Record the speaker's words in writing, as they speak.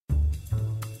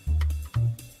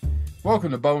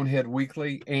Welcome to Bonehead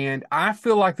Weekly, and I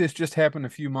feel like this just happened a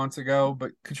few months ago.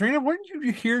 But Katrina, weren't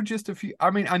you here just a few?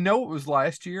 I mean, I know it was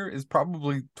last year; it's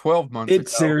probably 12 months It ago,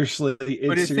 seriously, but it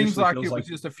it seems seriously like feels it was like,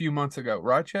 just a few months ago,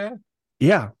 right, Chad?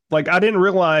 yeah, like I didn't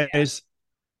realize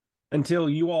until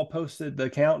you all posted the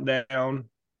countdown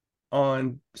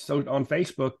on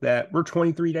Facebook that we're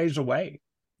 23 days away.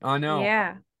 I know,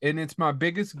 Yeah. and it's my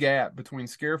biggest gap between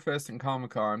Scarefest and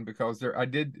Comic Con because I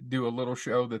did do a little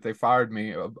show that they fired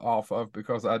me off of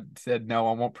because I said no,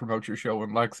 I won't promote your show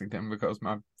in Lexington because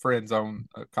my friends own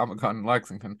Comic Con in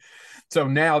Lexington. So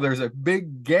now there's a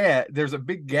big gap. There's a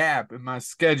big gap in my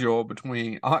schedule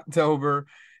between October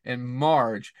and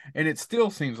March, and it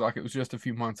still seems like it was just a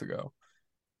few months ago.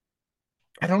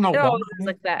 I don't know It why. always is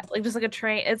like that. Like just like a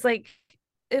train. It's like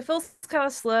it feels kind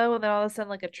of slow and then all of a sudden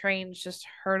like a train's just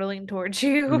hurtling towards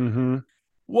you. Mm-hmm.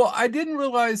 Well, I didn't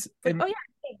realize, It's like, and oh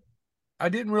yeah. I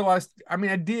didn't realize. I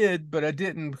mean, I did, but I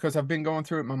didn't because I've been going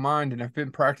through it in my mind and I've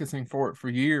been practicing for it for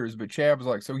years. But Chad was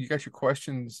like, "So you got your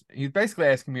questions?" He's basically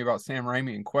asking me about Sam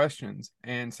Raimi and questions.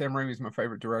 And Sam Raimi is my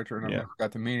favorite director, and I've Yeah. never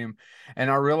got to meet him.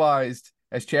 And I realized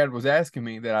as Chad was asking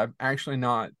me that I've actually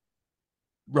not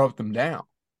wrote them down.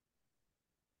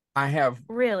 I have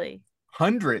Really?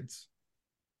 hundreds.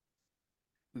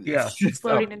 Yeah. It's just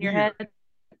up Exploding in your here. head.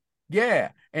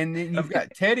 Yeah, and then you've Okay.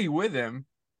 got Teddy with him,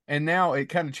 and now it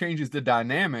kind of changes the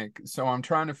dynamic. So I'm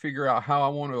trying to figure out how I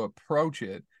want to approach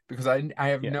it because I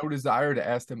have Yeah. no desire to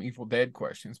ask them Evil Dead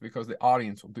questions because the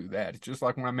audience will do that. It's just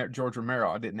like when I met George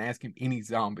Romero, I didn't ask him any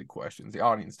zombie questions. The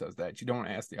audience does that. You don't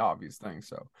ask the obvious things.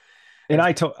 So, And and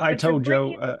I But you're told Joe,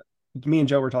 bringing me and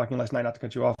Joe were talking last night, not to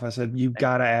cut you off. I said, you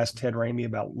got to ask Ted Raimi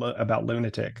about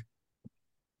Lunatic.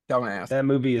 don't ask. That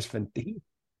movie is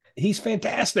he's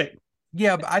fantastic.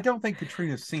 Yeah, but I don't think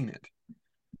Katrina's seen it.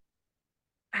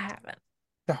 I haven't.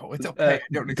 No, it's okay. Uh, I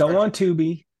don't go expect on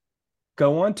Tubi,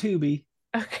 go on Tubi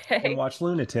and Okay. watch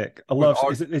Lunatic. A with love all.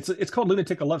 is it, it's called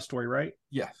Lunatic, a love story, right?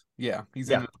 Yes, yeah, he's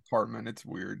in Yeah. an apartment. It's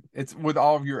weird. It's with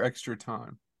all of your extra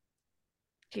time.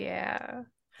 Yeah.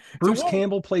 So Bruce what?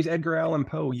 Campbell plays Edgar Allan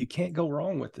Poe. You can't go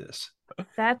wrong with this.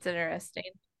 That's interesting.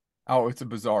 Oh, it's a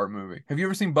bizarre movie. Have you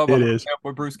ever seen Bubba It is. Hotep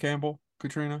with Bruce Campbell,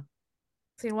 Katrina?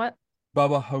 Seen what?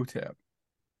 Bubba Hotep.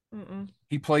 Mm-mm.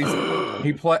 He plays.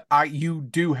 He play. I. You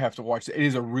do have to watch it. It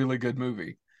is a really good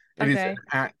movie. It is,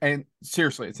 Okay. and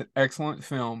seriously, it's an excellent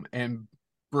film. And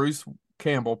Bruce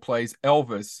Campbell plays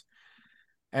Elvis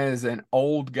as an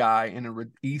old guy in a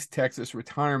East Texas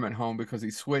retirement home because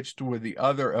he switched with the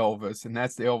other Elvis, and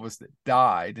that's the Elvis that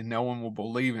died, and no one will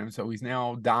believe him. So he's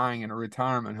now dying in a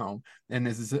retirement home, and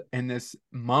this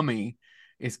mummy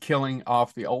is killing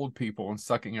off the old people and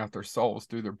sucking out their souls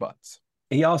through their butts.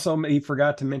 He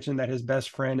forgot to mention that his best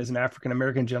friend is an African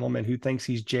American gentleman who thinks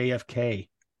he's JFK.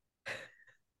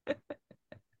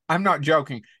 I'm not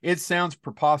joking. It sounds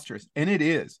preposterous, and it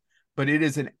is, but it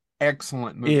is an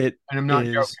excellent movie. It And I'm not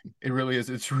is joking. It really is.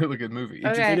 It's a really good movie. It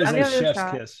just, Okay. it is I'll a give it a chef's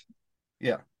shot. kiss.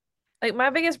 yeah. Like my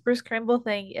biggest Bruce Campbell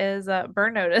thing is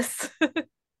Burn Notice.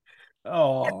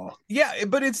 Oh, Yeah,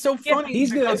 but it's so Yeah. funny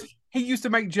he's gonna because he used to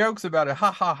make jokes about it.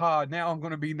 Ha ha ha. Now I'm going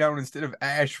to be known instead of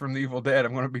Ash from The Evil Dead.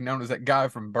 I'm going to be known as that guy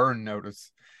from Burn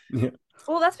Notice. yeah.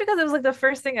 Well, that's because it was like the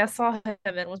first thing I saw him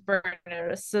in was Burn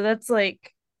Notice. So that's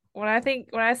like when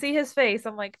I see his face,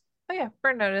 I'm like, oh yeah,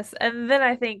 Burn Notice. And then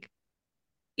I think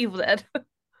Evil Dead.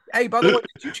 Hey, by the way,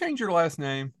 did you change your last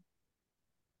name?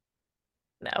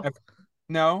 No.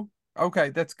 No? Okay,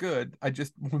 that's good. I,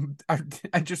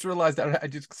 I just realized that I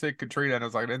just said Katrina and I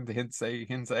was like, I didn't say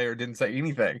or didn't say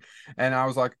anything. And I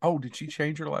was like, oh, did she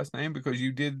change her last name? Because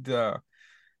you did can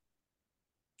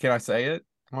I say it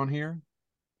on here?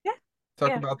 Yeah. Talk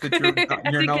Yeah. about that I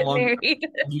you're did no get longer married.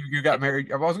 you got married.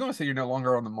 I was gonna say you're no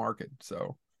longer on the market.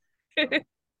 So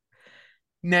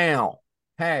now,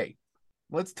 hey,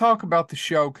 let's talk about the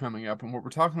show coming up. And what we're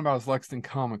talking about is Lexington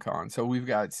Comic Con. So we've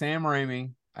got Sam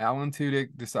Raimi, Alan Tudyk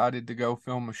decided to go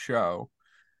film a show.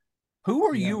 Who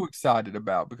are Yeah. you excited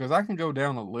about? Because I can go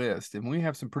down the list and we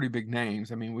have some pretty big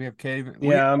names. I mean, we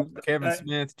Yeah. have Kevin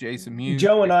Smith, Jason Mewes.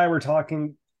 Joe and I were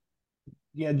talking.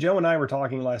 Yeah, Joe and I were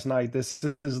talking last night. This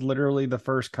is literally the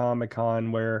first Comic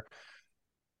Con where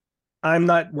I'm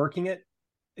not working it.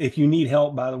 If you need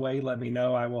help, by the way, let me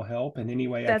know. I will help in any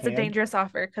way I That's a can. dangerous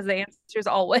offer because the answer is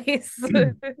always.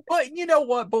 But you know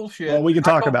what? Well, Bullshit. we can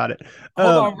I talk call, about it. hold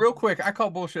on Um, real quick. I call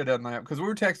bullshit on that because we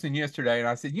were texting yesterday and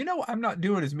I said, I'm not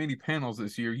doing as many panels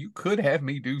this year. You could have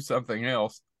me do something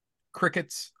else.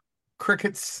 Crickets,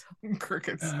 crickets,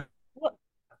 crickets. Well,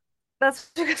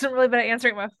 that's because I'm really bad at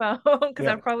answering my phone because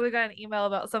I yeah, probably got an email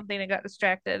about something and got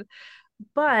distracted.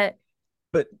 But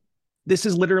but this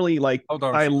is literally like Hold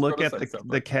on. I She was look going to at say the something.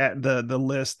 the cat the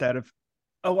list that have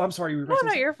Oh, I'm sorry. You were No, going to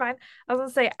no, say you're fine. I was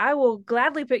gonna say I will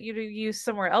gladly put you to use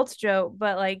somewhere else, Joe,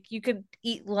 but like you could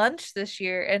eat lunch this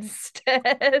year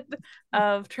instead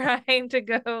of trying to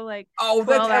go like Oh,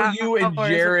 that's 12 how you and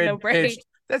hours with no Jared break. pitched.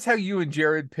 That's how you and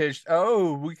Jared pitched.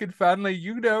 Oh, we could finally,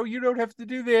 you don't have to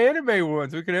do the anime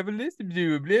ones. We could have a list of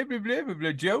do blah blah blah blah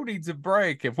blah. Joe needs a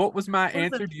break. And what was my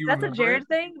answer? Listen, Do you that's a remember it? Jared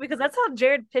thing because that's how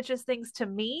Jared pitches things to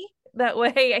me. That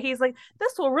way he's like,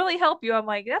 this will really help you. I'm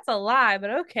like, that's a lie, but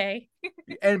okay.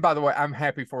 And by the way, I'm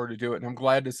happy for her to do it, and I'm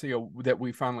glad to see that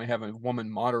we finally have a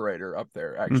woman moderator up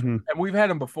there. Actually, hmm and we've had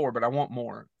them before, but I want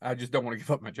more. I just don't want to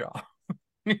give up my job.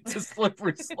 It's a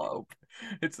slippery slope.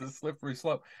 It's a slippery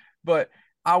slope. But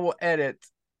I will edit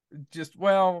just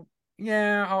well,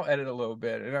 yeah, I'll edit a little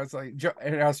bit. And I was like,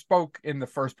 and I spoke in the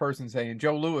first person saying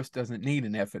Joe Lewis doesn't need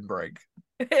an effing break.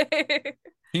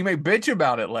 He may bitch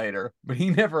about it later, but he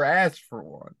never asked for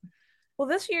one. Well,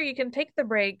 this year you can take the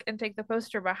break and take the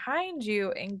poster behind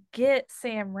you and get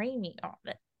Sam Raimi on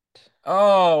it.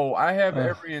 Oh, I have Oh.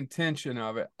 every intention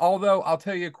of it. Although I'll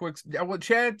tell you a quick. Well,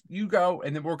 Chad, you go,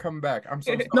 and then we're coming back. I'm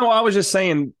so sorry. No, I was just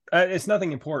saying it's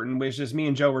nothing important. It's just me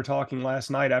and Joe were talking last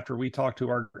night after we talked to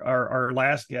our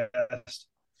last guest,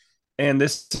 and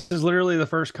this is literally the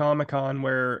first Comic-Con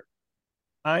where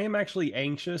I am actually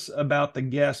anxious about the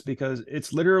guests because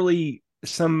it's literally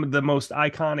some of the most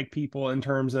iconic people in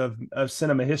terms of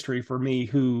cinema history for me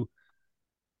who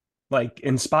like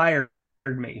inspired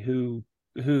me,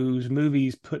 whose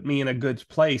movies put me in a good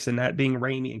place, and that being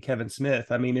Raimi and Kevin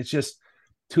Smith. I mean, it's just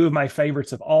two of my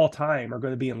favorites of all time are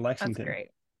going to be in That's Lexington great.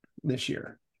 this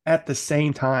year at the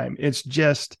same time. It's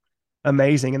just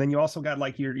amazing. And then you also got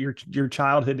like your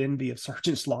childhood envy of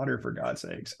Sergeant Slaughter, for God's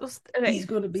sakes. Okay, He's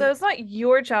going to so be it's not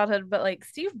your childhood, but like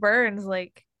Steve Burns,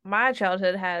 like my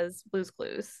childhood has Blue's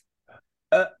Clues.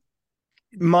 uh,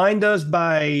 mine does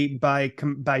by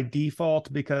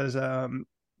default because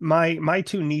my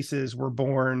two nieces were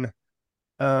born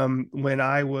when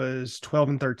I was 12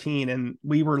 and 13, and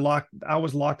I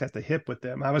was locked at the hip with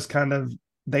them. I was kind of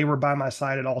they were by my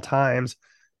side at all times,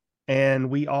 and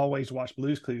we always watched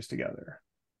Blue's Clues together.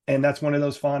 And that's one of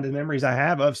those fond memories I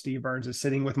have of Steve Burns is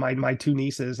sitting with my two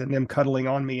nieces and them cuddling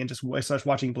on me and just such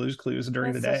watching Blue's Clues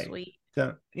during That's the so day. sweet.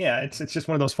 So yeah, it's just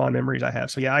one of those fond memories I have.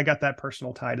 So yeah, I got that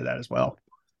personal tie to that as well.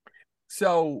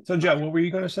 So, So Joe, what were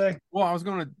you going to say? well,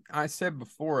 I said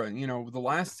before, the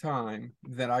last time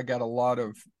that I got a lot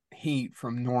of heat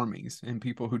from normies and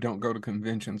people who don't go to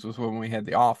conventions was when we had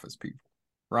the office people,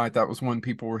 right? That was when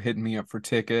people were hitting me up for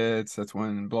tickets. That's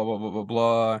when blah, blah, blah, blah,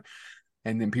 blah.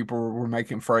 And then people were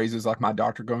making phrases like my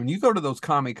doctor going, you go to those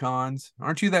Comic Cons.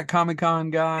 Aren't you that Comic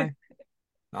Con guy?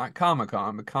 Not Comic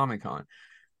Con, but Comic Con.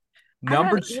 I got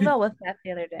Number an two, email with that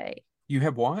the other day. you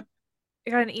have what? I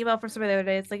got an email from somebody the other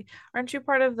day. It's like, aren't you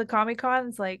part of the Comic Con?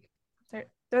 It's like,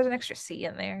 there's an extra C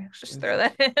in there. Let's just throw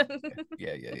that in.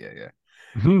 Yeah.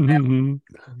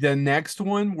 The next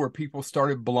one where people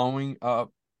started blowing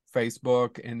up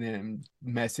Facebook and then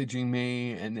messaging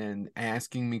me and then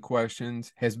asking me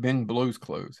questions has been Blue's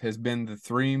Clues, has been the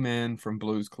three men from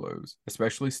Blue's Clues,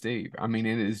 especially Steve. I mean,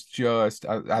 it is just,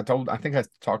 I think I was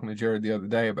talking to Jared the other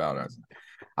day about it.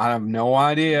 I have no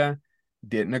idea.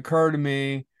 Didn't occur to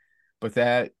me, but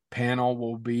that panel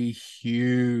will be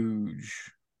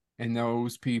huge. And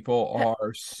those people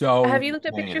are so Have you looked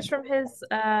at mad. pictures from his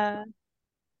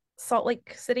Salt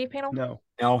Lake City panel? No.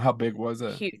 Now, how big was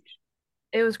it? Huge.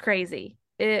 It was crazy.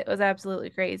 It was absolutely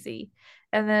crazy.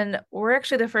 And then we're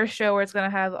actually the first show where it's going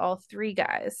to have all three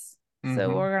guys. So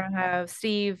Mhm. we're going to have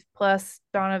Steve plus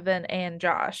Donovan and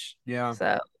Josh. Yeah.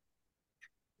 So,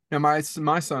 Now my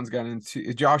son's got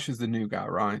into Josh is the new guy,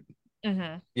 right?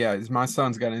 mhm. Yeah, my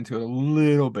son's got into it a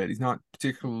little bit. He's not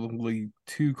particularly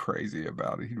too crazy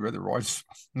about it. He'd rather watch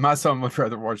my son would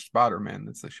rather watch Spider-Man.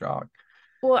 That's a shock.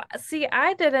 Well, see,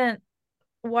 I didn't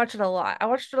watch it a lot. I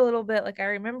watched it a little bit. Like I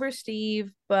remember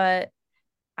Steve, but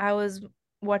I was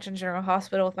watching General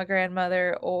Hospital with my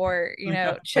grandmother or,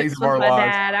 Yeah, Days Chips of with Our my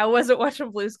Lives. dad. I wasn't watching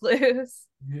Blue's Clues.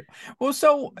 Yeah.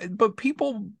 Well, but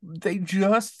people they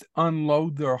just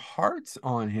unload their hearts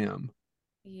on him.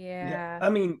 Yeah. Yeah. I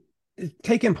mean,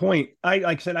 taking point, I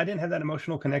like I said, I didn't have that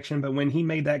emotional connection, but when he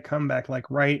made that comeback, like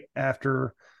right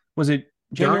after, was it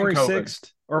January During COVID.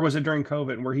 6th or was it during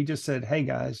COVID, where he just said, hey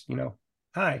guys,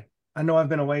 hi, I know I've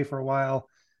been away for a while.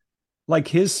 Like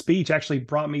his speech actually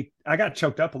brought me, I got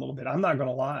choked up a little bit. I'm not going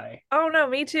to lie. Oh no,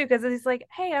 me too. Because he's like,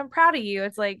 "Hey, I'm proud of you."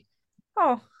 It's like,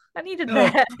 oh, I needed Oh,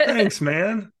 that. thanks,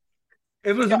 man.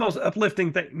 It was Yeah. the most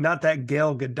uplifting thing. Not that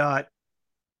Gail Gadot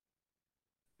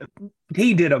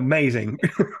He did amazing.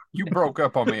 You broke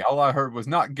up on me. All I heard was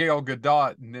not Gail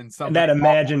Gadot, and then And something that awful.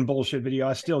 Imagine bullshit video,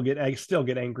 I still get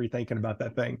angry thinking about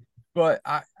that thing. But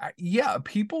yeah,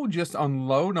 people just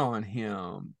unload on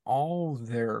him all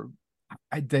their.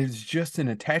 There's just an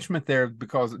attachment there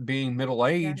because being middle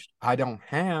Yeah. aged, I don't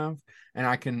have,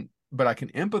 and but I can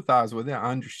empathize with it.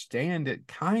 I understand it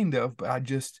kind of,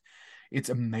 but it's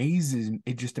amazing.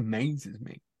 It just amazes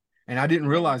me, and I didn't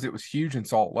Yeah. realize it was huge in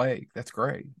Salt Lake. That's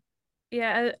great.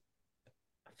 Yeah.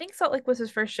 I think Salt Lake was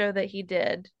his first show that he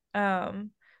did.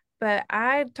 But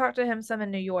I talked to him some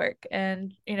in New York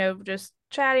and, just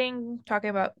chatting, talking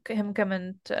about him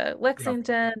coming to Yeah.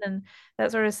 Lexington and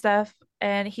that sort of stuff.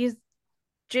 And he's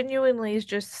genuinely is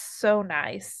just so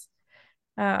nice.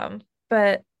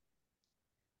 But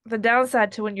the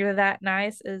downside to when you're that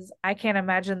nice is I can't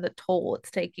imagine the toll it's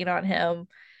taking on him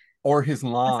Or his on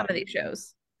some line, of these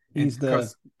shows. and He's the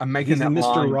because I'm making he's the that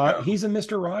Mr. line go. He's a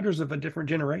Mr. Rogers of a different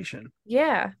generation.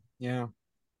 Yeah. Yeah.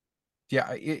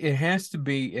 Yeah, it has to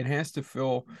be. It has to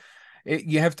feel.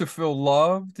 You have to feel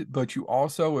loved, but you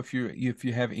also, if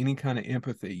you have any kind of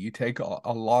empathy, you take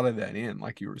a lot of that in,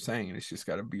 like you were saying, and it's just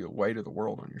got to be a weight of the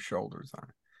world on your shoulders.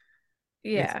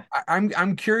 Yeah.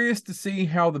 I'm curious to see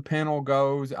how the panel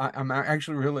goes. I'm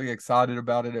actually really excited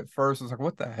about it. At first, I was like,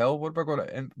 "What the hell? What am I going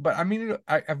to?" And but I mean,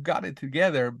 I've got it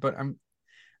together, but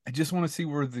I just want to see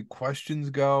where the questions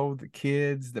go, the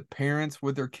kids, the parents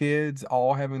with their kids,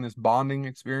 all having this bonding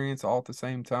experience all at the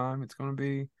same time. It's going to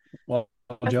be, Well,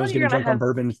 I feel Joe's like you're getting gonna drunk on have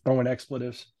bourbon, throwing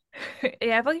expletives.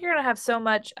 yeah, I feel like you're gonna have so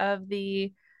much of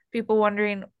the people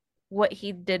wondering what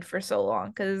he did for so long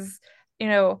because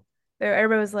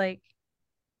everybody was like,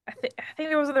 I think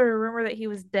there was another rumor that he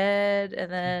was dead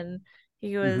and then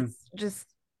he was Hmm. just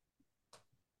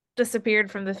disappeared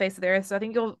from the face of the earth. So I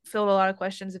think you'll field a lot of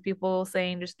questions of people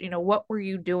saying just, what were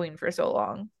you doing for so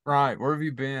long? right, where have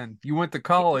you been? You went to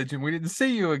college and we didn't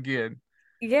see you again.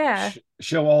 Yeah.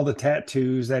 Show all the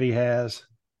tattoos that he has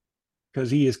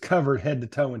because he is covered head to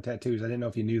toe in tattoos. I didn't know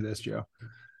if you knew this, Joe.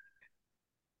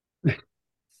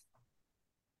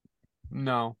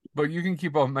 No, but you can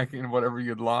keep on making whatever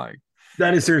you'd like.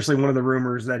 That is seriously one of the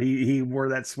rumors that he wore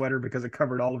that sweater because it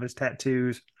covered all of his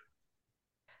tattoos.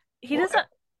 He Well, doesn't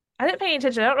I didn't pay any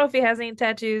attention. I don't know if he has any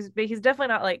tattoos, but he's definitely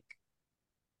not like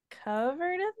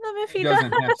covered in them if he he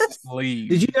doesn't have does. Did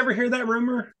sleeves. you never hear that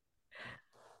rumor?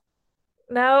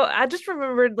 No, I just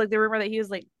remembered like the rumor that he was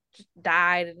like just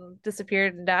died and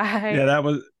disappeared and Yeah, died. that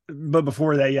was. But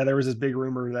before that, yeah, there was this big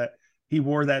rumor that he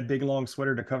wore that big long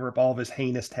sweater to cover up all of his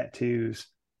heinous tattoos.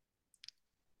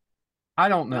 I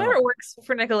don't know. Whatever works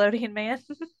for Nickelodeon, man.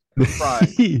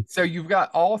 Right. So you've got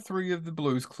all three of the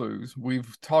Blues Clues.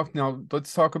 We've talked now.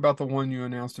 Let's talk about the one you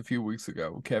announced a few weeks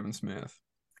ago, Kevin Smith.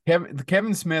 The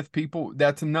Kevin Smith people,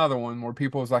 that's another one where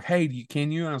people was like, "Hey,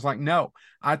 can you?" And I was like, "No."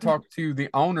 I talked to the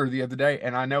owner the other day,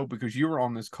 and I know because you were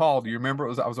on this call. Do you remember?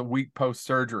 I was a week post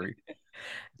surgery,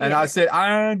 and I Yeah. said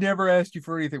I never asked you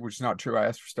for anything, which is not true. I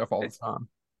ask for stuff all the time.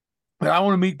 But I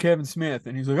want to meet Kevin Smith,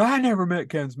 and he's like, "I never met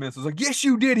Kevin Smith." I was like, "Yes,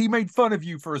 you did. He made fun of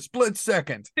you for a split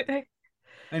second."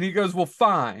 And he goes, "Well,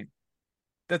 fine.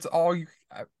 That's all you."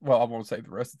 Well, I won't say the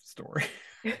rest of the story.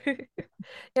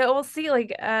 Yeah, we'll see. Like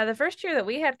the first year that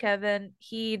we had Kevin,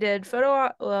 he did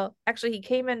well, actually he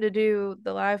came in to do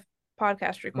the live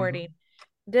podcast recording,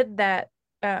 Mhm. did that,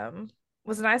 um,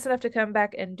 was nice enough to come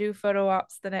back and do photo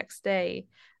ops the next day.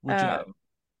 Which Um,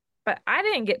 but I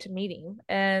didn't get to meet him.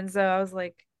 And so I was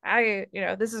like,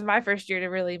 this is my first year to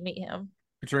really meet him.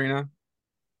 Katrina,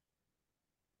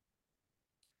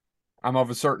 I'm of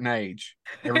a certain age.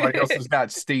 Everybody else has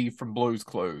got Steve from Blues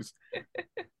Clues.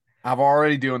 I've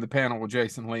already doing the panel with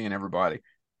Jason Lee and everybody.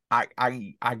 I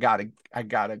gotta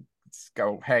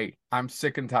go. Hey, I'm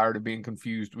sick and tired of being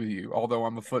confused with you. Although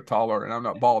I'm a foot taller and I'm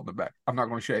not bald in the back, I'm not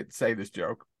going to say this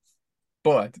joke.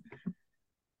 But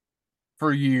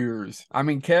for years,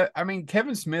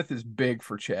 Kevin Smith is big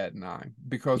for Chad and I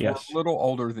because we're a Yes. little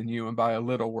older than you, and by a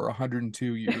little, we're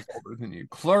 102 years older than you.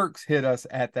 Clerks hit us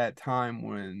at that time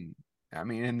in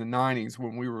the 90s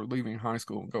when we were leaving high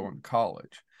school and going to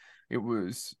college. It Well,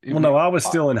 was no, I was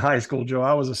still in high school, Joe.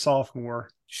 I was a sophomore.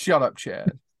 Shut up,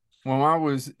 Chad. When I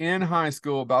was in high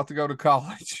school about to go to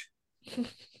college,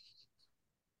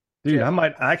 Dude, Chad,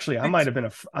 I might have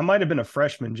been a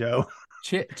freshman, Joe.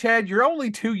 Chad, you're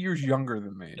only 2 years younger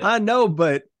than me. I know,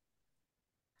 but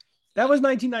that was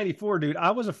 1994, dude.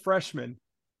 I was a freshman.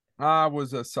 I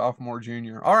was a sophomore,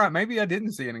 junior. All right, maybe I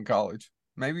didn't see it in college.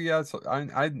 Maybe I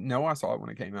know I saw it when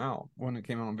it came out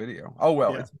on video. Oh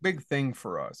well, Yeah. it's a big thing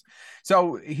for us.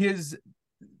 So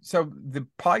the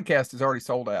podcast is already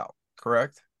sold out,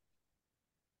 correct?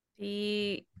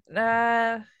 The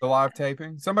Uh, The live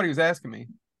taping? Somebody was asking me.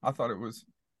 I thought it was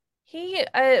he,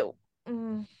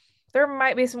 mm, there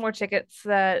might be some more tickets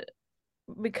that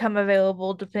become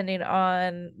available depending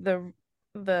on the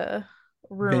room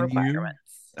venue. requirements.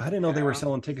 I didn't know they were Yeah.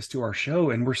 selling tickets to our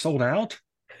show and we're sold out.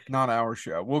 Not our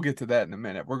show. We'll get to that in a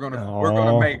minute. We're gonna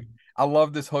Oh, make. I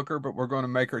love this hooker, but we're gonna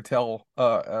make her tell.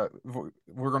 We're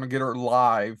gonna get her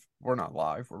live. We're not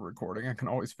live. We're recording. I can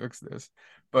always fix this,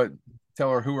 but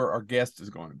tell her who our guest is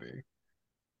going to be.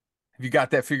 Have you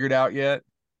got that figured out yet?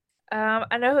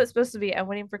 I know who it's supposed to be. I'm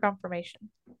waiting for confirmation.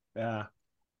 yeah.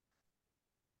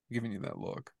 Giving you that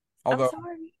look. I'm Although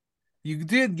sorry. you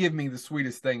did give me the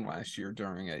sweetest thing last year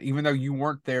during it, even though you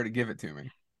weren't there to give it to me.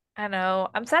 I know.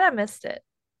 I'm sad I missed it.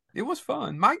 It was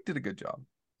fun. Mike did a good job.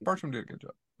 Bertram did a good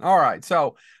job. All right.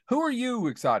 So, who are you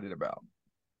excited about?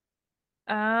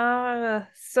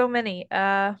 So many.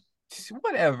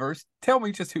 Whatever. Tell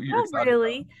me just who you're Not excited about.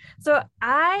 really. So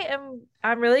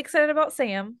I'm really excited about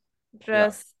Sam Yeah.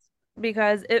 just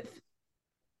because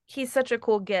he's such a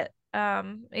cool get.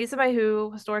 He's somebody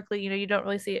who historically, you don't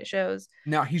really see at shows.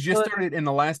 Now he's just So, started in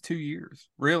the last 2 years.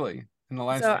 Really, in the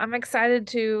last so few. I'm excited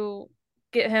to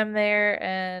get him there,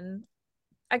 and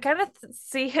I kind of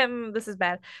see him. This is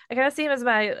bad. I kind of see him as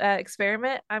my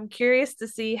experiment. I'm curious to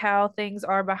see how things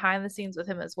are behind the scenes with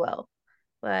him as well.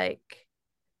 Like,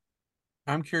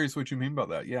 I'm curious what you mean by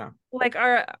that. Yeah. like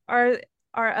are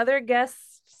other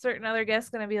guests, certain other guests,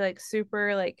 gonna be like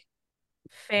super like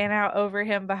fan out over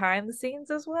him behind the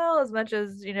scenes as well, as much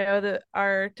as the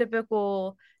our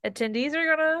typical attendees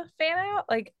are gonna fan out?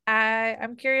 Like,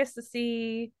 I'm curious to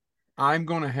see. I'm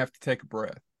gonna have to take a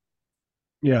breath.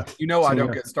 Yeah. I Same don't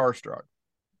here. get starstruck.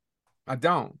 I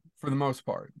don't, for the most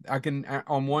part. I can,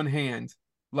 on one hand,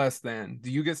 less than. Do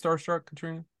you get starstruck,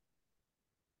 Katrina?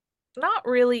 Not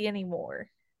really anymore.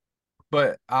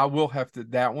 But I will have to.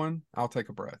 That one, I'll take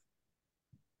a breath.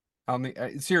 I'll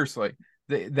need, seriously.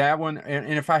 That one,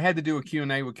 and if I had to do a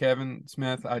Q&A with Kevin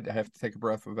Smith, I'd have to take a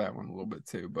breath with that one a little bit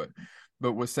too. But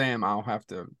with Sam, I'll have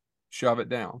to shove it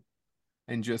down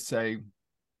and just say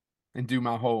and do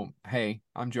my whole, hey,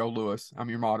 I'm Joe Lewis. I'm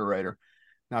your moderator.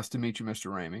 Nice to meet you,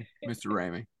 Mr. Ramey. Mr.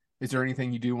 Ramey, is there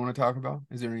anything you do want to talk about?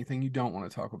 Is there anything you don't want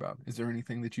to talk about? Is there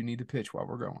anything that you need to pitch while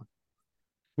we're going?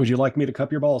 Would you like me to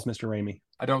cup your balls, Mr. Ramey?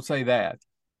 I don't say that,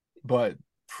 but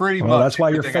pretty Well, much that's why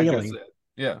you're everything I just failing. said.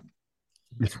 Yeah.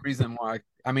 It's the reason why.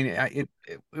 I mean, it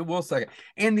will second.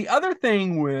 And the other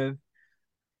thing with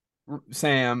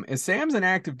Sam is Sam's an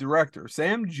active director.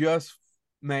 Sam just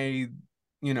made,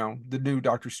 the new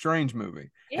Doctor Strange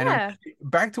movie. And I'm Yeah,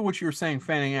 back to what you were saying,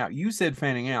 fanning out. You said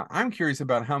fanning out. I'm curious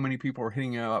about how many people are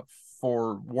hitting up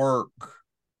for work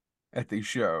at these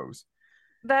shows.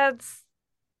 that's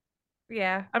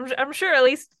yeah. I'm sure at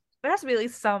least there has to be at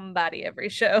least somebody every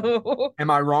show. Am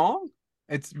I wrong?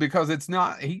 It's because it's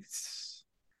not.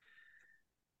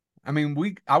 I mean,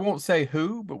 I won't say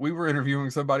who, but we were interviewing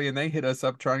somebody and they hit us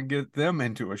up trying to get them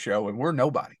into a show, and we're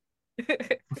nobody.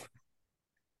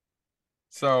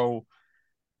 So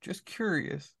just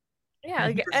curious. Yeah,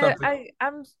 You like hear something.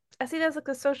 I see it as like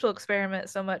a social experiment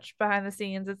so much behind the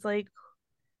scenes. It's like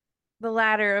the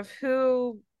ladder of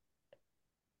who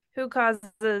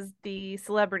causes the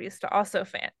celebrities to also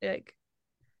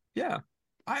Yeah.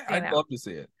 fan I'd out. love to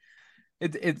see it.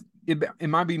 It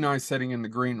might be nice sitting in the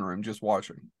green room just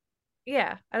watching.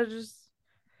 Yeah, I just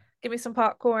give me some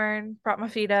popcorn, prop my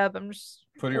feet up. I'm just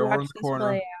Put it over in watch the this play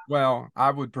corner. out. Well,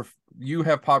 I would prefer you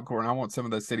have popcorn. I want some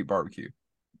of that city barbecue.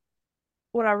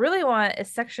 What I really want is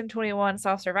Section 21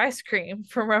 soft serve ice cream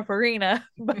from Rupp Arena,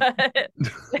 but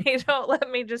they don't let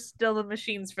me just steal the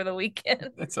machines for the weekend.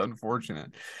 That's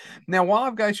unfortunate. Now, while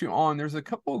I've got you on, there's a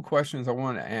couple of questions I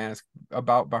wanted to ask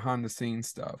about behind the scenes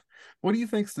stuff. What do you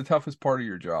think is the toughest part of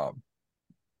your job?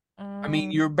 I mean,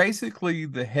 Mm, you're basically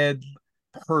the head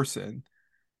person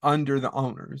under the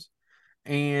owners,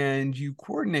 and you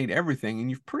coordinate everything, and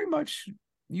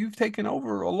you've taken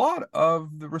over a lot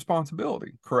of the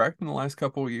responsibility, correct, in the last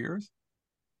couple of years.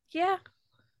 yeah,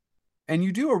 And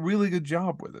you do a really good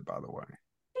job with it, by the way.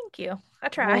 thank you. I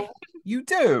try. Well, you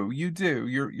do.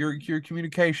 Your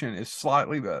communication is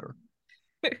slightly better.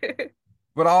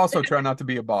 But I also try not to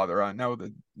be a bother. I know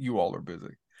that you all are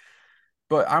busy.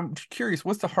 But I'm curious,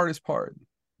 what's the hardest part?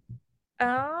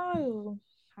 Oh,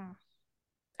 huh.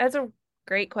 That's a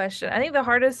great question. I think the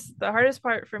hardest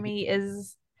part for me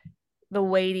is the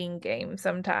waiting game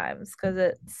sometimes because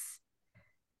it's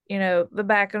the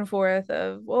back and forth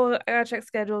of, well, I gotta check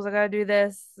schedules, I gotta do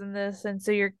this, and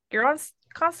so you're on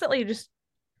constantly just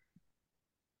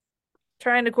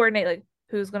trying to coordinate like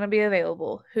who's going to be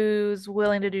available, who's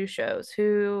willing to do shows,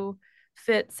 who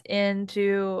fits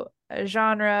into a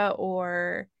genre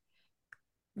or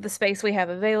the space we have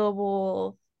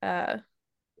available, the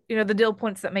deal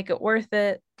points that make it worth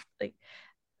it. Like,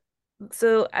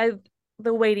 so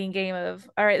the waiting game of,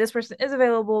 all right, this person is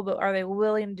available, but are they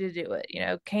willing to do it?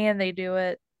 Can they do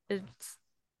it? It's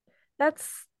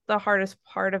That's the hardest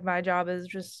part of my job, is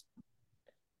just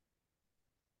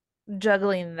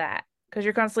juggling that, because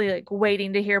you're constantly like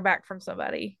waiting to hear back from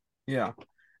somebody. Yeah.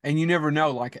 And you never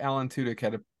know, like Alan Tudyk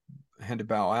had to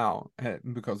bow out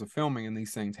because of filming, and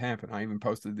these things happen. I even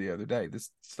posted the other day.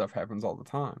 This stuff happens all the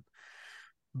time.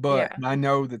 But Yeah. I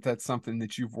know that that's something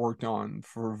that you've worked on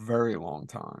for a very long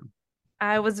time.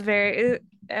 I was very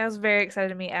excited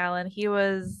to meet Alan. He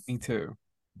was Me too.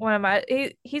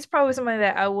 he's probably somebody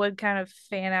that I would kind of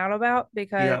fan out about,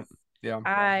 because Yeah. Yeah.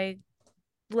 I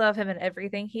love him in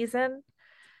everything he's in.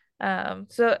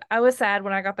 So I was sad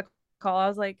when I got the call. I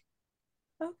was like,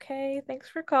 okay, thanks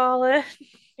for calling.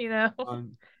 you know.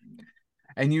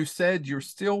 And you said you're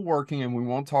still working, and we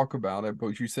won't talk about it,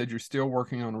 but you said you're still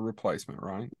working on a replacement,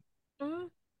 right? Mhm.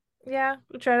 Yeah,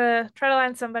 we try to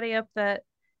line somebody up that,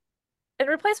 and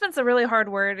replacement's a really hard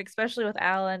word, especially with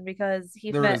Alan, because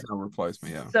he There is met no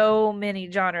replacement, yeah. so many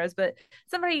genres, but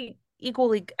somebody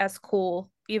equally as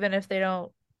cool, even if they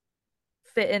don't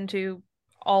fit into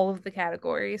all of the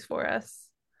categories for us.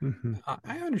 Mm-hmm.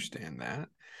 I understand that.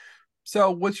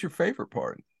 So what's your favorite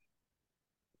part?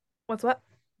 What's what?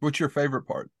 What's your favorite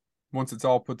part once it's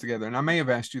all put together? And I may have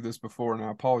asked you this before, and I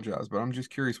apologize, but I'm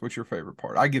just curious, what's your favorite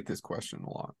part? I get this question a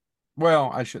lot. Well,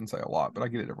 I shouldn't say a lot, but I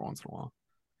get it every once in a while.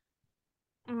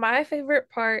 My favorite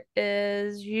part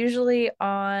is usually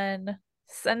on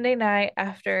Sunday night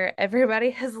after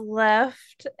everybody has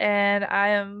left and I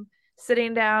am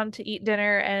sitting down to eat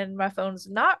dinner and my phone's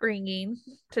not ringing,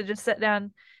 to just sit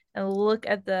down and look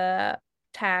at the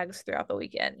tags throughout the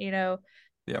weekend.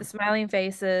 Yeah. The smiling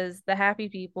faces, the happy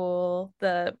people,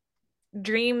 the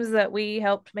dreams that we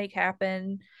helped make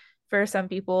happen for some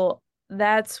people.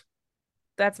 That's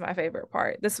my favorite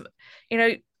part. You know,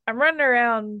 I'm running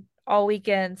around all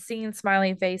weekend seeing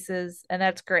smiling faces, and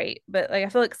that's great. But like, I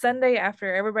feel like Sunday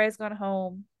after everybody's gone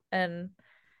home and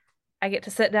I get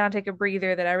to sit down, take a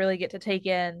breather, that I really get to take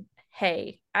in,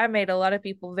 hey, I made a lot of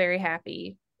people very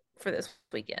happy for this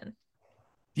weekend.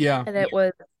 Yeah. And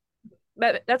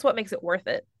that's what makes it worth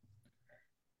it.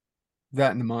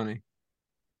 That and the money.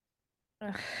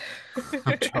 I'm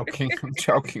joking. I'm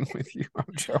joking with you.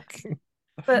 I'm joking.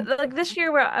 But like this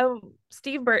year,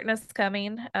 Steve Burton is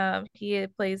coming. He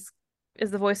is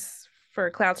the voice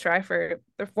for Cloud Strife, or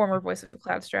the former voice of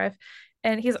Cloud Strife,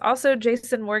 and he's also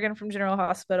Jason Morgan from General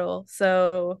Hospital.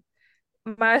 So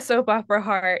my soap opera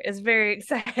heart is very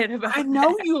excited about I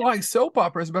know that. you like soap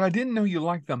operas, but I didn't know you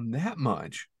liked them that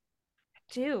much. I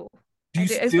do. Do I you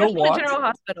do, still especially watch? General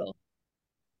Hospital.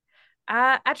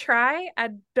 I try. I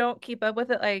don't keep up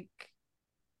with it like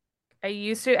I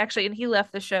used to, actually, and he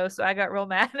left the show, so I got real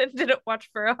mad and didn't watch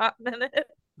for a hot minute.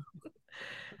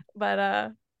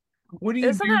 But What do it you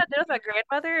was something do? I did with my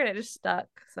grandmother, and it just stuck.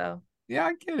 So Yeah,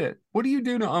 I get it. What do you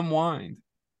do to unwind?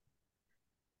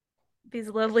 these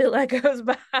lovely Legos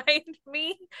behind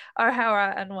me are how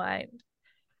I unwind.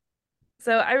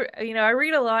 So I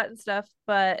read a lot and stuff,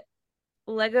 but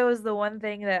Lego is the one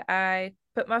thing that I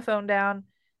put my phone down.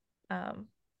 Um,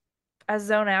 I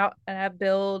zone out and I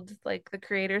build like the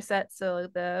creator set, so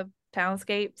like the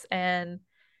townscapes, and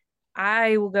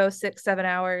I will go 6, 7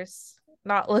 hours,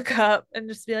 not look up, and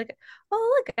just be like,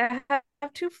 oh, look, I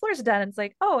have 2 floors done. And it's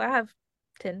like, oh, I have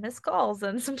 10 missed calls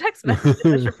and some text messages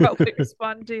I should probably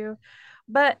respond to.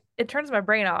 But it turns my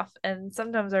brain off, and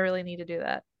sometimes I really need to do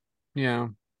that. Yeah,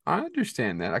 I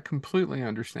understand that. I completely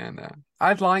understand that.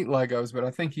 I'd like Legos, but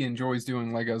I think he enjoys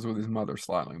doing Legos with his mother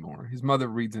slightly more. His mother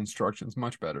reads instructions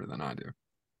much better than I do.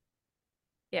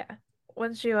 Yeah.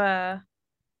 Once you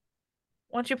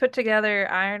once you put together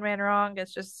Iron Man wrong,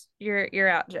 it's just you're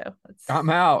out, Joe. I'm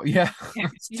out. Yeah,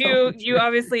 it's You totally you true.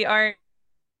 obviously aren't.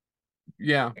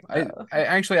 Yeah, So. I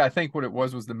actually I think what it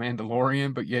was the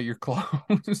Mandalorian, but yeah, you're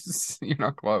close. You're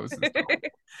not close.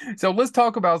 So let's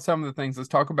talk about some of the things. Let's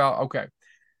talk about okay.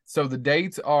 So the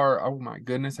dates are, oh my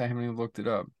goodness, I haven't even looked it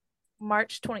up.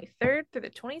 March 23rd through the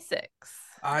 26th.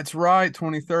 That's right,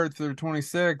 23rd through the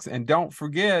 26th. And don't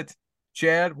forget,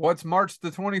 Chad, what's March the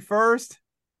 21st?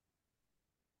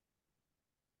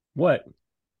 What?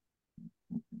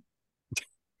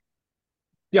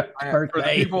 Yeah, For the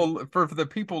birthday.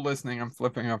 people listening, I'm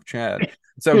flipping off Chad.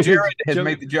 So Jared has Joke.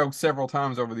 made the joke several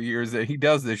times over the years that he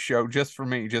does this show just for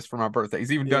me, just for my birthday.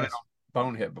 He's even done it Yes,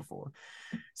 on Bonehead before.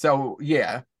 So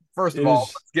yeah, first of it all, is.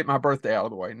 let's get my birthday out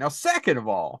of the way. Now, second of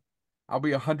all, I'll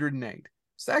be 108.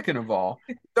 Second of all,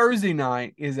 Thursday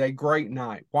night is a great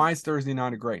night. Why is Thursday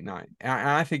night a great night?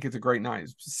 I think it's a great night.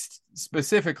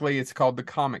 Specifically, it's called the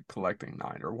comic collecting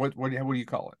night, or what do you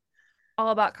call it? All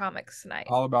about comics tonight.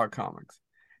 All about comics.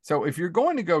 So if you're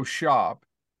going to go shop,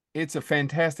 it's a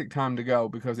fantastic time to go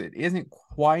because it isn't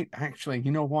quite actually,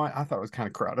 you know what? I thought it was kind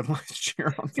of crowded last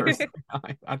year on Thursday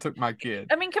night. I took my kid.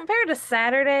 I mean, compared to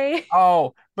Saturday.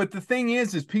 Oh, but the thing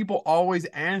is people always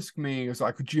ask me, it's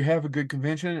like, "Would you have a good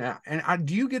convention?" And I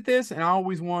do you get this? And I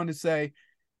always wanted to say,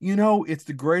 it's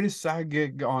the greatest side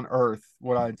gig on earth,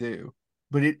 what I do,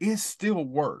 but it is still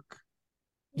work.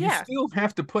 You Yeah. still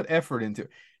have to put effort into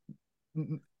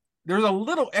it. There's a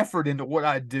little effort into what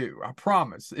I do. I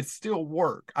promise. It's still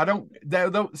work. I don't,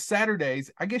 those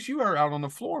Saturdays, I guess you are out on the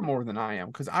floor more than I am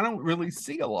because I don't really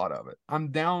see a lot of it.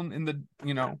 I'm down in the.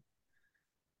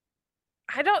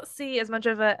 I don't see as much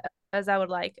of it as I would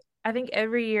like. I think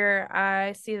every year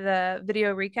I see the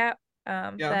video recap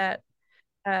Yeah.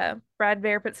 that Brad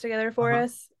Bear puts together for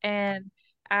us, and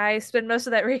I spend most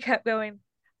of that recap going,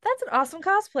 "That's an awesome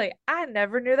cosplay. I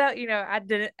never knew that. I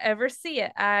didn't ever see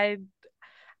it.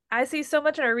 I see so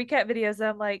much in our recap videos that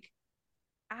I'm like,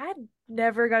 I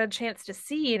never got a chance to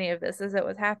see any of this as it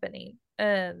was happening."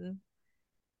 And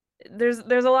there's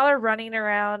a lot of running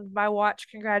around. My watch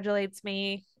congratulates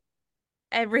me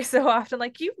every so often,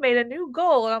 like, "You've made a new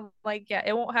goal." And I'm like, "Yeah,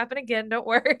 it won't happen again. Don't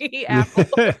worry,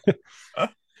 Apple."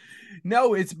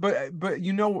 No, but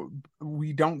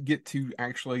we don't get to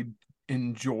actually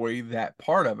enjoy that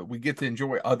part of it. We get to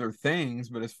enjoy other things,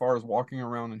 but as far as walking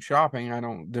around and shopping,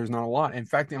 there's not a lot. In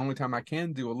fact, the only time I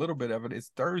can do a little bit of it is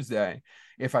Thursday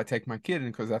if I take my kid in,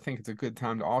 because I think it's a good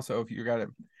time to also, if you got it,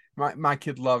 my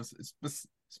kid loves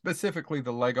specifically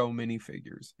the Lego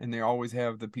minifigures, and they always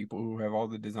have the people who have all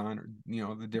the designer,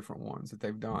 the different ones that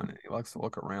they've done, and he likes to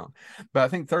look around. But I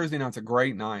think Thursday night's a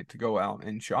great night to go out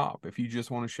and shop. If you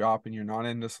just want to shop and you're not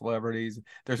into celebrities,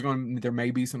 there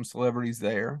may be some celebrities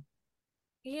there.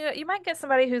 You might get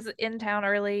somebody who's in town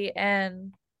early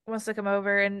and wants to come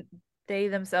over, and they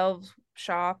themselves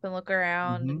shop and look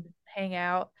around and hang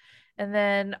out. And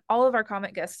then all of our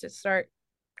comic guests start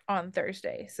on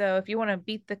Thursday. So if you want to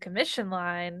beat the commission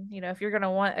line, if you're going to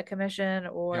want a commission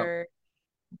or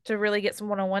to really get some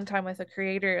one-on-one time with a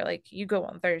creator, like, you go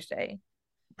on Thursday.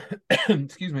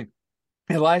 Excuse me.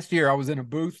 And last year I was in a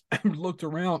booth, looked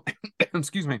around,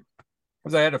 excuse me,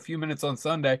 because I had a few minutes on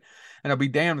Sunday, and I'll be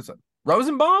damned, it's like,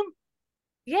 Rosenbaum?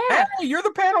 Yeah. Hey, you're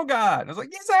the panel guy. And I was like,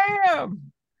 yes, I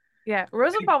am. Yeah,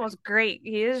 Rosenbaum was great.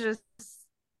 He is just,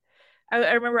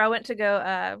 I remember I went to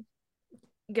go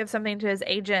give something to his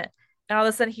agent, and all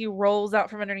of a sudden he rolls out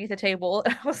from underneath the table.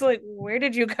 I was like, "Where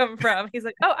did you come from?" He's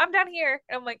like, "Oh, I'm down here."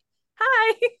 And I'm like,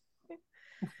 "Hi."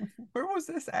 Where was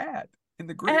this at? In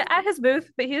the green? At his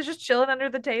booth, but he was just chilling under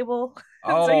the table.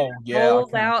 Oh, so he yeah.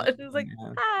 rolls out and he's like,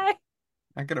 "Hi."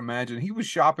 I could imagine. He was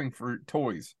shopping for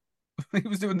toys. He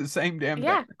was doing the same damn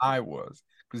thing I was,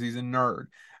 because he's a nerd.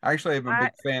 Actually, I'm a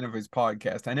big fan of his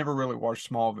podcast. I never really watched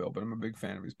Smallville, but I'm a big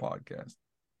fan of his podcast.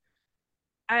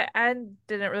 I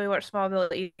didn't really watch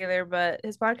Smallville either, but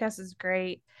his podcast is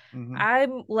great.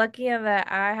 I'm lucky in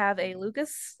that I have a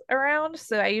Lucas around,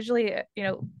 so I usually, me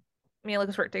and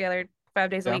Lucas work together 5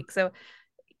 days a week, so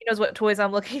he knows what toys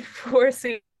I'm looking for.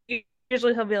 So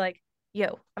usually he'll be like,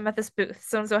 "Yo, I'm at this booth,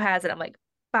 so and so has it." I'm like,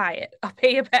 "Buy it, I'll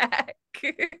pay you back."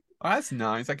 Oh, that's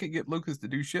nice. I could get Lucas to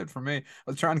do shit for me. I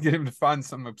was trying to get him to find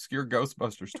some obscure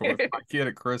Ghostbusters toy for my kid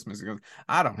at Christmas. He goes,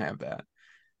 "I don't have that."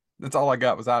 That's all I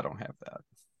got was, "I don't have that."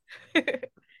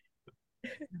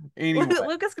 Anyway,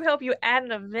 Lucas can help you add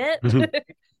an event.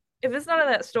 If it's not in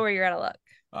that store, you're out of luck.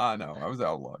 I know, I was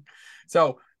out of luck.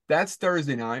 So that's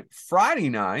Thursday night. Friday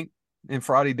night and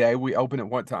Friday day, we open at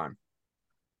what time?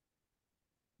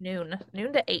 Noon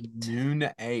to 8. Noon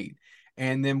to 8.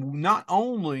 And then not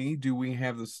only do we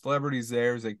have the celebrities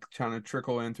there as they kind of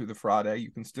trickle in through the Friday,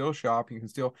 you can still shop.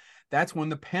 That's when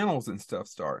the panels and stuff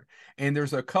start. And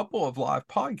there's a couple of live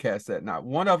podcasts that night.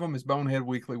 One of them is Bonehead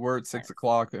Weekly. We're at 6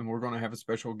 o'clock, and we're going to have a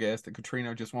special guest that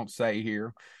Katrina just won't say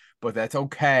here, but that's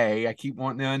okay. I keep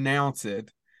wanting to announce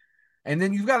it. And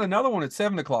then you've got another one at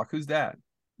 7 o'clock. Who's that?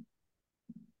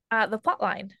 The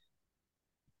Plotline.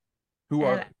 Who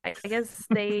are I guess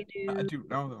they do. I do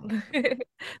know them.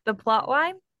 The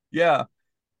Plotline? Yeah.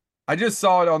 I just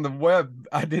saw it on the web.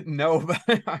 I didn't know about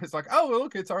it. I was like, "Oh,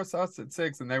 look, it's us at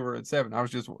 6, and they were at 7."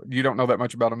 You don't know that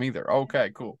much about them either.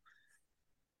 Okay, cool.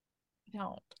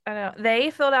 I don't. They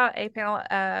filled out a panel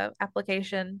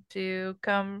application to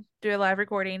come do a live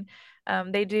recording.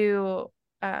 They do,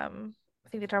 I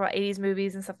think they talk about 80s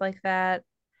movies and stuff like that.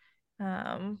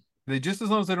 Just as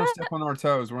long as they don't step on our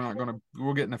toes,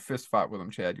 we'll get in a fist fight with them,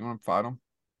 Chad. You want to fight them?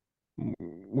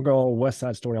 We're going West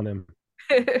Side Story on them.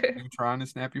 You trying to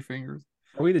snap your fingers?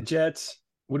 Are we the Jets?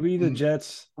 Would we be the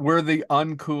Jets? We're the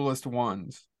uncoolest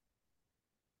ones.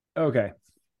 Okay.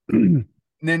 And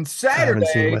then I haven't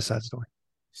seen Saturday, West Side Story.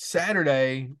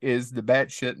 Saturday is the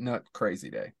batshit nut crazy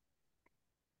day.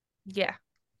 Yeah.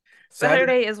 Saturday,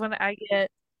 Saturday is when I get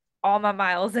all my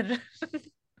miles in.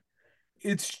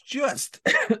 it's just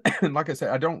like I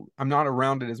said, I'm not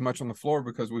around it as much on the floor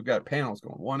because we've got panels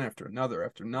going one after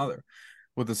another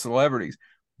with the celebrities.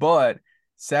 But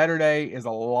Saturday is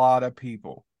a lot of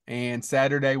people, and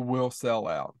Saturday will sell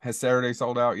out. Has Saturday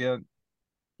sold out yet?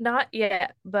 Not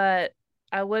yet, but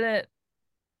I wouldn't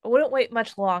wait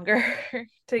much longer to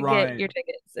get Right. your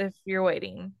tickets if you're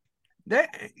waiting.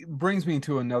 That brings me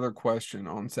to another question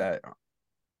on Sat.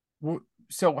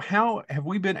 So how have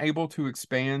we been able to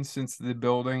expand since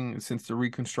the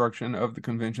reconstruction of the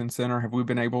convention center? Have we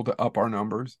been able to up our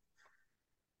numbers?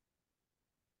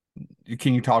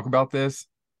 Can you talk about this?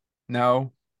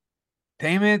 No.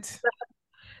 Damn it.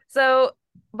 So,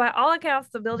 by all accounts,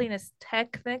 the building is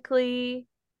technically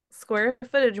square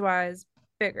footage wise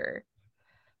bigger.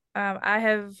 I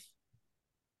have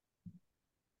I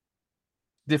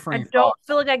Differing don't thoughts.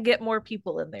 feel like I get more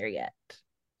people in there yet.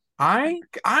 I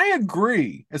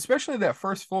agree, especially that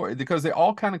first floor because they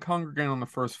all kind of congregate on the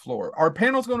first floor. Are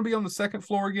panels going to be on the second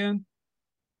floor again?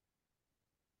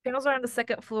 Panels are on the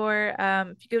second floor.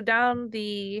 If you go down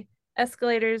the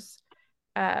escalators,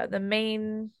 the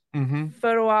main Mm-hmm.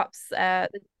 photo ops, the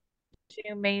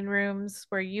two main rooms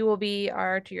where you will be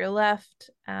are to your left.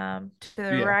 To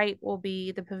the Yeah. right will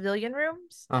be the pavilion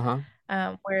rooms, Uh-huh.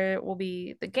 where it will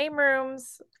be the game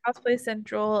rooms, cosplay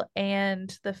central, and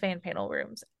the fan panel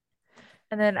rooms.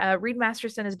 And then Reed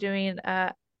Masterson is doing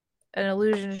an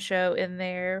illusion show in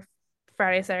there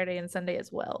Friday, Saturday, and Sunday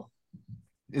as well.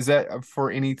 Is that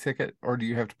for any ticket or do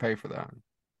you have to pay for that?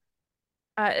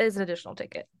 It is an additional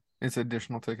ticket. It's an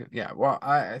additional ticket. Yeah. Well,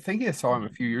 I think I saw him a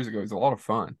few years ago. It's a lot of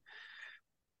fun.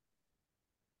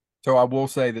 So I will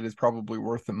say that it's probably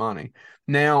worth the money.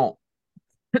 Now,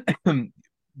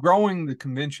 growing the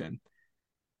convention,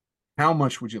 how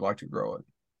much would you like to grow it?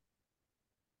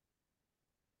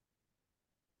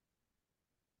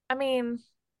 I mean,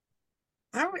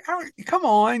 Come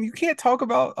on, you can't talk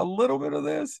about a little bit of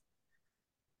this.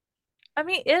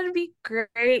 it'd be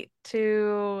great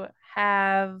to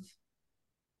have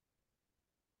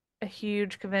a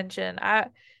huge convention.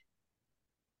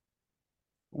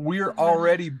 We're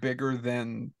already bigger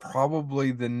than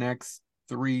probably the next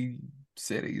three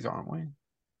cities, aren't we?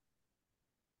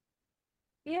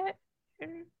 Yeah,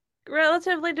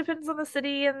 relatively depends on the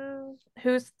city and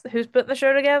who's putting the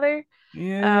show together.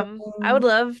 Yeah. I would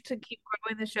love to keep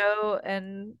growing the show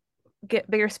and get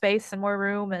bigger space and more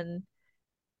room and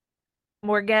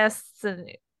more guests and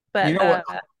You but know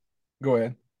what? Go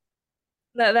ahead.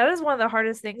 that is one of the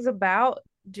hardest things about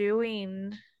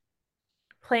doing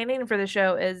planning for the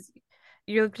show is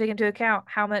you're taking into account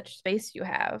how much space you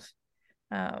have.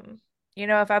 Um,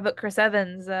 if I book Chris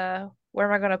Evans, where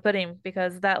am I going to put him?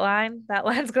 Because that line's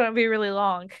going to be really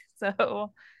long.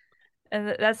 So,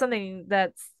 and that's something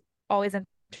that's always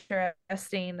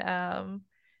interesting.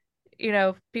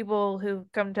 People who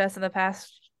come to us in the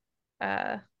past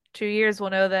 2 years will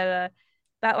know that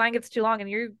that line gets too long,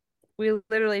 and we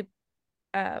literally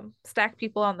stack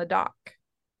people on the dock.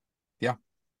 Yeah.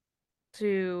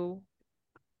 To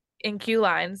in queue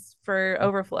lines for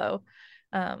overflow.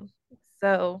 Um,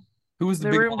 so Who was the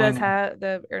the big room does line? have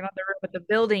or not the room, but the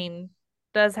building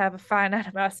does have a finite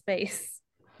amount of space.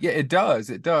 Yeah, it does.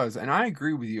 It does. And I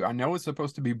agree with you. I know it's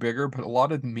supposed to be bigger, but a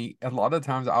lot of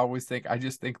times I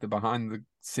just think the behind the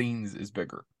scenes is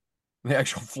bigger. The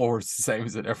actual floor is the same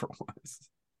as it ever was.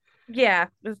 Yeah,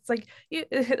 it's like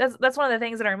that's one of the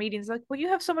things in our meetings. Like, well, you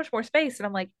have so much more space, and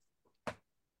I'm like,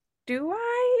 do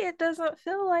I? It doesn't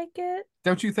feel like it.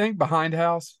 Don't you think behind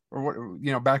house or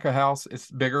what, back of house,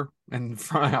 it's bigger and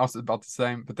front of house is about the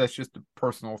same, but that's just a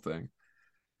personal thing.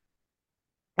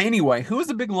 Anyway, who was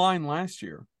the big line last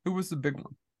year? Who was the big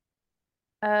one?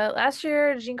 Last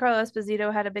year, Giancarlo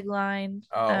Esposito had a big line.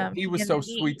 Oh, he was so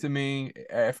sweet to me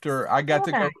after I got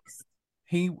So to go.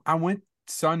 nice. I went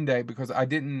Sunday because they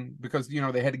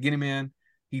had to get him in.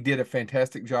 He did a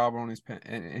fantastic job on his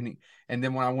pen, and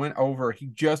then when I went over,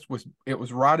 it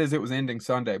was right as it was ending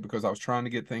Sunday because I was trying to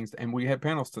get things and we had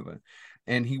panels to them,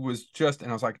 and and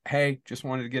I was like, hey, just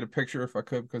wanted to get a picture if I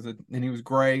could and he was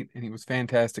great and he was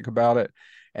fantastic about it,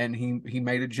 and he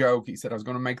made a joke. He said I was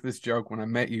going to make this joke when I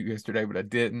met you yesterday, but I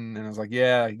didn't, and I was like,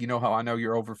 yeah, you know how I know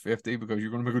you're over 50 because you're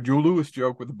going to make a Joe Louis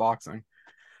joke with the boxing.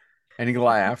 And he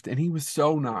laughed, and he was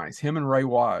so nice. Him and Ray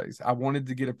Wise. I wanted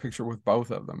to get a picture with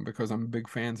both of them because I'm big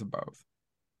fans of both.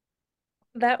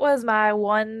 That was my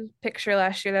one picture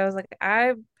last year that I was like,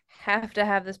 I have to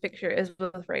have this picture is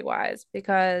with Ray Wise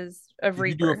because of Did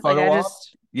you do a Reaper. Like photo op?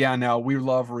 Yeah, no, we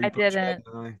love I Reaper, Chad didn't.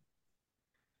 and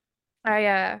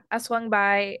I. I swung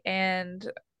by and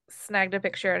snagged a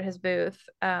picture at his booth.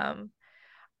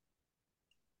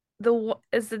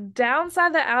 Is the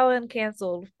downside that Alan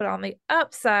canceled, but on the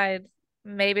upside,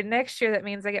 maybe next year that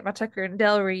means I get my Tucker and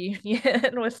Dale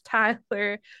reunion with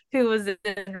Tyler, who was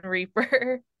in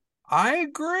Reaper. I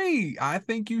agree. I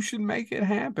think you should make it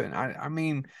happen. I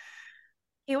mean,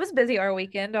 He was busy our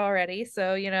weekend already,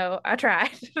 so I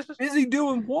tried. is he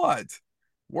doing what?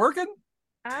 Working?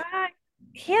 I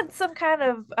He had some kind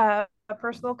of a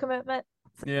personal commitment,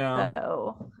 Yeah,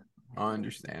 so I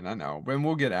understand. I know. And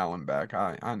we'll get Alan back.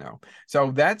 I know.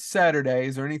 So that's Saturday.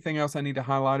 Is there anything else I need to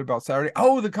highlight about Saturday?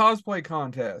 Oh, the cosplay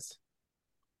contest.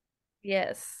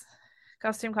 yes.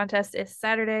 Costume contest is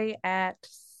Saturday at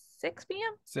 6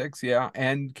 p.m. 6, yeah.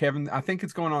 And Kevin, I think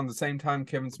it's going on the same time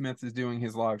Kevin Smith is doing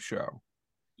his live show.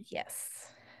 Yes.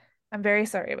 I'm very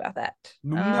sorry about that.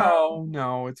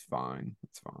 No, it's fine.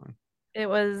 It's fine. It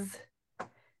was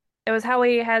how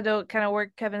we had to kind of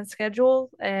work Kevin's schedule,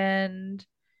 and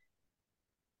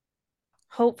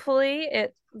hopefully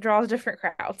it draws different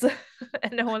crowds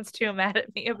and no one's too mad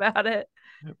at me about it.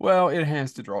 Well, it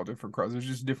has to draw different crowds. There's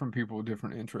just different people with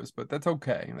different interests, but that's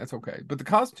okay. That's okay. But the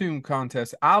costume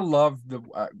contest, I love the.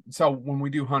 So when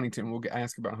we do Huntington, we'll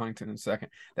ask about Huntington in a second.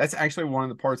 That's actually one of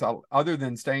the parts. Other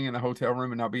than staying in the hotel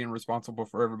room and not being responsible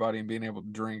for everybody and being able to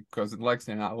drink, because in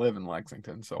Lexington, I live in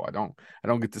Lexington, so I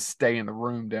don't get to stay in the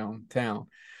room downtown.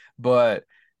 But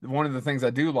one of the things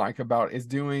I do like about is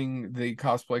doing the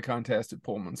cosplay contest at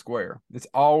Pullman Square. It's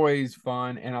always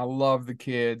fun, and I love the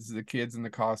kids in the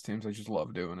costumes. I just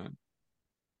love doing it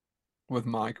with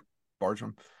Mike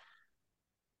Bartram.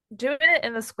 Doing it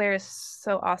in the square is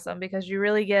so awesome because you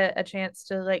really get a chance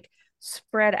to like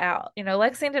spread out.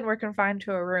 Lexington, we're confined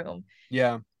to a room.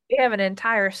 Yeah. We have an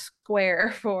entire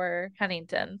square for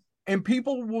Huntington. And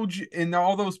people will, and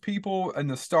all those people and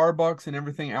the Starbucks and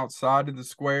everything outside of the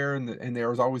square, and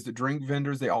there was always the drink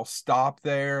vendors. They all stop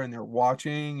there and they're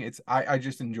watching. I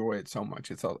just enjoy it so much.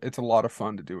 It's a lot of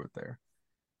fun to do it there.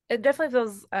 It definitely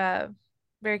feels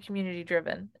very community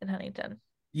driven in Huntington.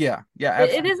 Yeah,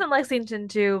 It is in Lexington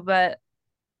too, but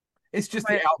it's just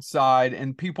the outside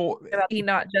and people,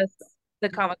 not just the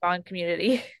Comic-Con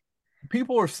community.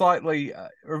 People are slightly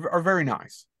are very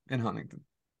nice in Huntington.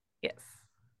 Yes.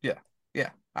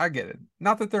 Yeah, I get it.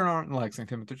 Not that they're not in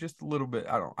Lexington, but they're just a little bit.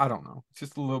 I don't know. It's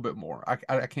just a little bit more.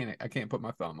 I can't put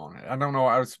my thumb on it. I don't know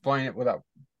how to explain it without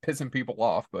pissing people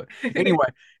off. But anyway,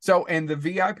 so and the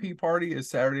VIP party is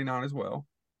Saturday night as well.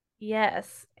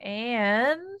 Yes,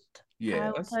 and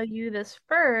I will tell you this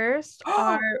first.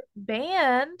 Our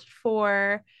band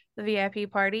for the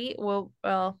VIP party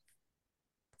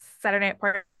Saturday night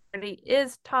party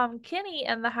is Tom Kenny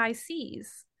and the High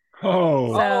Seas.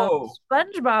 So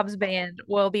SpongeBob's band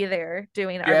will be there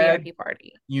doing our VIP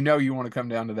party. You want to come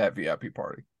down to that VIP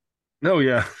party. Oh,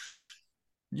 yeah.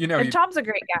 And Tom's a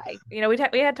great guy.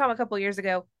 We had Tom a couple years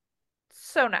ago.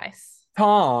 So nice.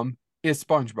 Tom is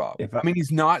SpongeBob. I mean,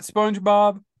 he's not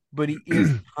SpongeBob, but he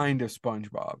is kind of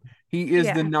SpongeBob. He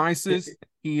is the nicest.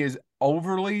 He is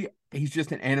he's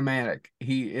just an animatic.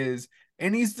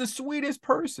 And he's the sweetest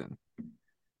person.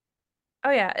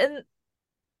 Oh, yeah. And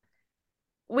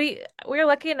we're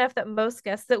lucky enough that most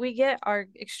guests that we get are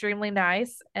extremely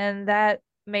nice, and that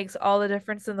makes all the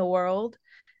difference in the world.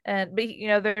 But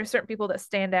there are certain people that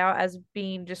stand out as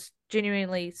being just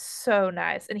genuinely so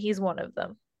nice, and he's one of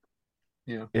them.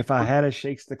 Yeah. If I had a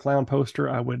Shakes the Clown poster,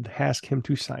 I would ask him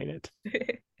to sign it.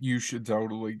 You should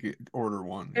totally order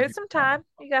one. There's some time.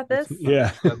 You got this.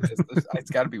 Yeah.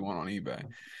 It's got to be one on eBay.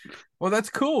 Well,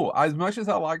 that's cool. As much as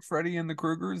I like Freddie and the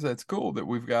Krugers, that's cool that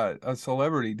we've got a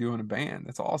celebrity doing a band.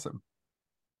 That's awesome.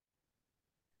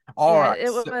 All right.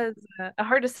 It was a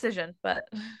hard decision, but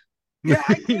yeah,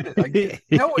 I get it.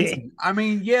 No, I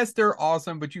mean, yes, they're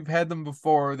awesome, but you've had them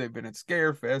before. They've been at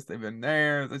Scarefest. They've been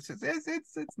there. It's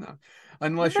not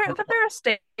unless they're a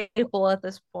staple at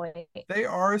this point. They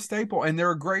are a staple, and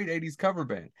they're a great '80s cover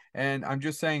band. And I'm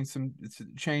just saying it's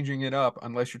changing it up.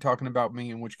 Unless you're talking about me,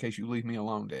 in which case you leave me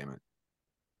alone. Damn it.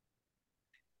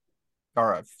 All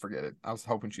right, forget it. I was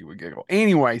hoping she would giggle.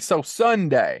 Anyway, so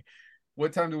Sunday,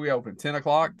 what time do we open? 10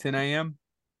 o'clock, 10 a.m.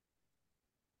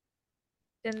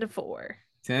 10 to 4.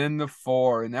 10 to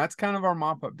 4. And that's kind of our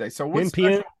mop-up day. So what's 10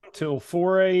 p.m. till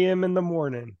 4 a.m. in the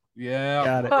morning.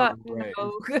 Yeah. Got it. Great.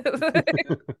 No.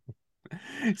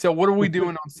 So what are we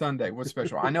doing on Sunday? What's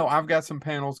special? I know I've got some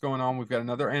panels going on. We've got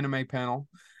another anime panel,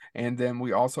 and then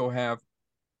we also have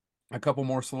a couple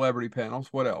more celebrity panels.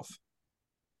 What else?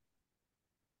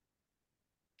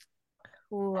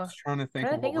 Ooh, I was trying to think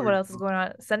trying of to what think of we're what else is doing. going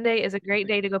on. Sunday is a great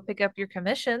day to go pick up your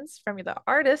commissions from the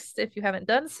artist if you haven't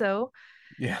done so.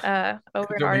 Yeah, Over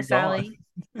because in they'll be Artist gone. Alley.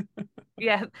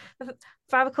 Yeah,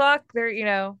 5 o'clock. They're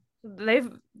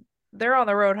on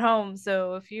the road home.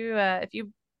 So if you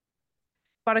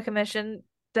bought a commission,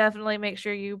 definitely make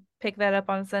sure you pick that up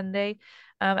on Sunday.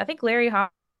 I think Larry Hama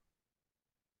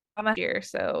here,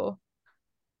 so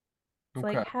it's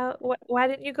like Okay. why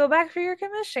didn't you go back for your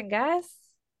commission, guys?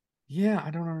 Yeah,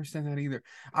 I don't understand that either.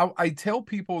 I tell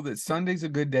people that Sunday's a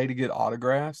good day to get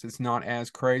autographs. It's not as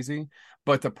crazy,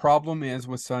 but the problem is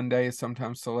with Sunday is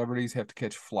sometimes celebrities have to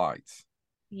catch flights.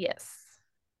 Yes.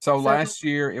 So So last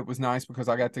year it was nice because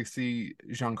I got to see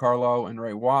Giancarlo and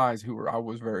Ray Wise, who were I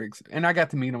was and I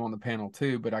got to meet them on the panel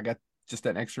too, but I got just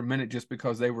that extra minute just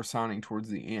because they were signing towards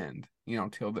the end,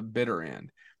 till the bitter end.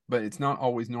 But it's not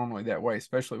always normally that way,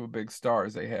 especially with big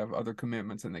stars. They have other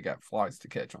commitments and they got flights to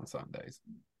catch on Sundays.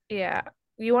 yeah,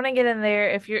 you want to get in there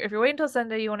if you're waiting until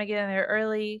Sunday, you want to get in there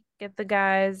early, get the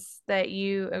guys that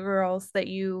you girls that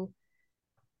you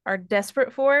are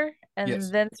desperate for, and Yes.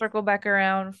 then circle back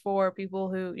around for people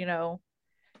who,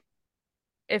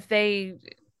 if they,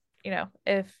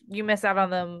 if you miss out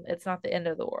on them, it's not the end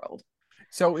of the world.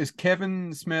 So is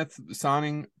Kevin Smith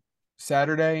signing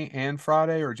Saturday and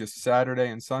Friday or just Saturday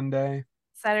and Sunday?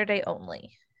 Saturday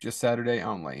only. Just Saturday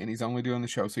only. And he's only doing the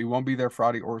show. So he won't be there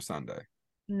Friday or Sunday.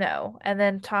 No. And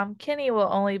then Tom Kenny will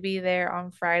only be there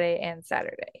on Friday and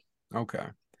Saturday. Okay.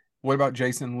 What about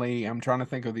Jason Lee? I'm trying to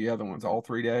think of the other ones. All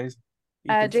 3 days?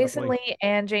 Ethan Jason Suplee. Lee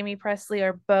and Jamie Presley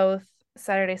are both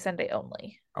Saturday, Sunday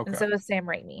only. And Okay. so is Sam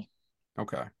Raimi.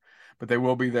 Okay. But they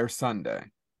will be there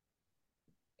Sunday.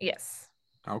 Yes.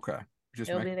 Okay. Just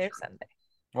He'll be making there sure. Sunday.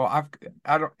 Well,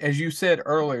 I don't, as you said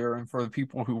earlier, and for the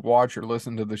people who watch or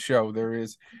listen to the show, there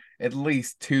is at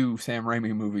least two Sam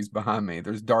Raimi movies behind me.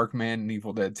 There's Dark Man and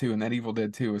Evil Dead 2, and that Evil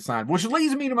Dead 2 is signed, which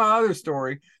leads me to my other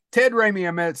story. Ted Raimi,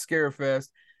 I met at Scarefest.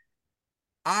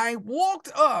 I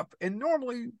walked up, and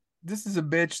normally this is a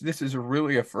bitch. This is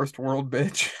really a first world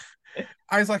bitch.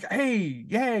 I was like, hey,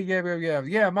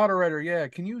 yeah, moderator, yeah,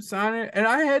 can you sign it? And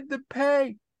I had to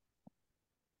pay.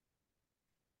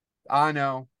 I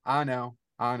know.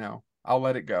 I'll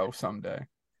let it go someday.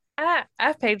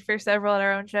 I've paid for several at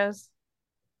our own shows.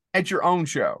 At your own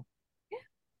show.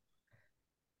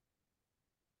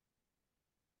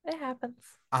 It happens.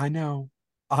 I know.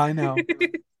 I know.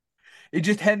 It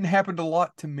just hadn't happened a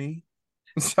lot to me.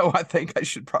 So I think I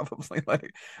should probably let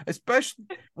it, especially,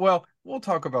 well, we'll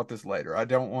talk about this later. I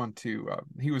don't want to,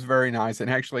 he was very nice. And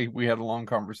actually, we had a long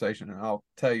conversation, and I'll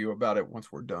tell you about it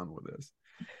once we're done with this.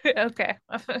 Okay.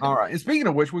 All right. And speaking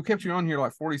of which, we've kept you on here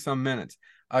like 40 some minutes.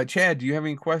 Chad, do you have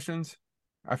any questions?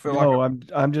 I feel like, No,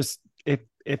 I'm just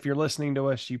if you're listening to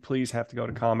us, you please have to go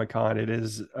to Comic Con. It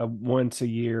is a once a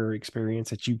year experience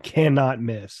that you cannot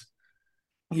miss.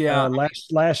 yeah,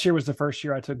 Last year was the first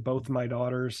year I took both of my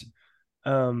daughters,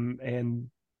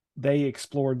 and they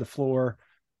explored the floor.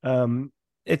 Um,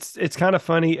 it's kind of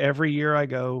funny. Every year I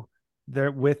go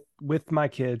there with my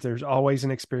kids, there's always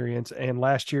an experience. And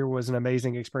last year was an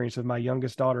amazing experience with my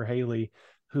youngest daughter Haley,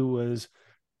 who was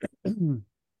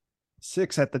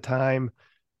 6 at the time,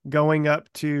 going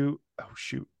up to oh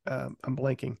shoot, I'm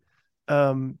blanking.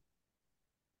 Um,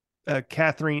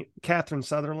 Catherine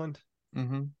Sutherland,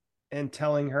 mm-hmm. and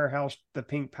telling her how the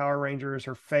Pink Power Ranger is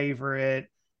her favorite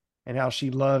and how she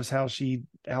loves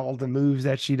all the moves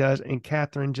that she does. And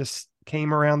Catherine just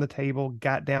came around the table,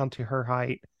 got down to her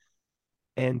height,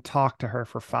 and talked to her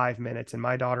for 5 minutes. And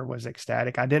my daughter was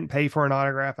ecstatic. I didn't pay for an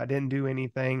autograph. I didn't do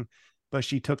anything, but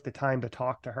she took the time to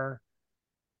talk to her.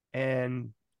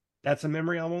 And that's a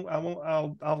memory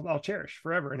I'll cherish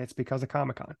forever. And it's because of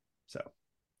Comic-Con. So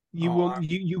Oh,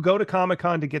 you go to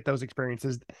Comic-Con to get those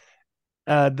experiences.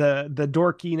 The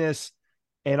dorkiness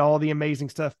and all the amazing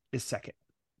stuff is second.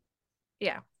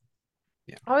 Yeah.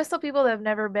 yeah. I always tell people that have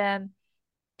never been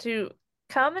to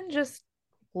come and just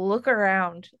look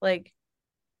around. Like,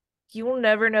 you will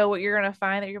never know what you're going to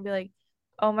find that you're going to be like,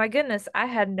 oh my goodness, I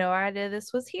had no idea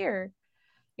this was here.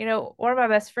 One of my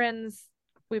best friends,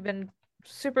 we've been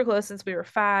super close since we were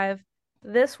 5.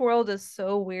 This world is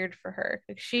so weird for her.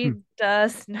 Like, she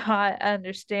does not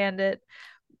understand it.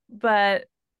 But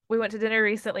we went to dinner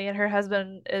recently, and her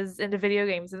husband is into video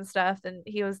games and stuff, and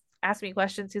he was asking me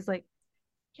questions. He's like,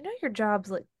 your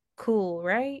job's like cool,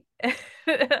 right?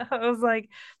 I was like,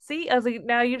 see, I was like,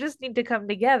 now you just need to come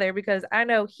together because I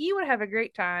know he would have a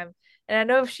great time. And I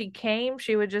know if she came,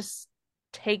 she would just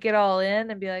take it all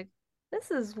in and be like,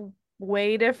 this is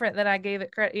way different than I gave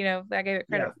it credit, that I gave it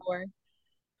Yeah. credit for.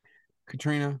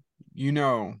 Katrina,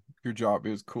 your job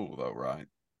is cool though, right?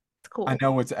 It's I cool.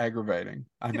 know it's aggravating.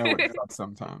 I know it sucks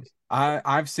sometimes.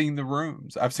 I've seen the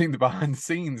rooms. I've seen the behind the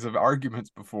scenes of arguments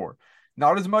before.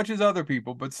 Not as much as other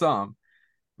people, but some.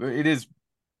 But it's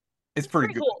It's pretty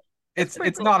pretty good. cool. It's pretty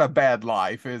It's cool. not a bad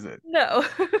life, is it? No.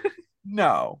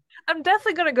 No. I'm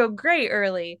definitely gonna go great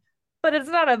early, but it's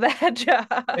not a bad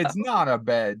It's job. not a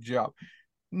bad job.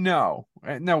 No.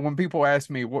 No, when people ask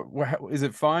me what is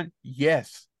it fun?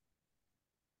 Yes.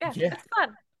 Yeah, Yeah. it's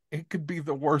fun. It could be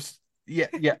the worst.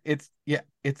 It's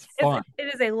It's fun.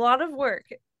 it is a lot of work.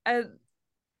 Uh,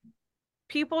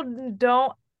 People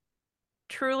don't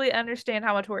truly understand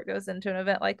how much work goes into an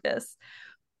event like this,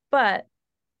 but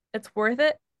it's worth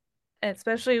it, and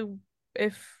especially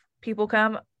if people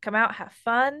come out, have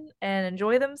fun, and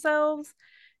enjoy themselves,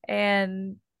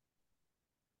 and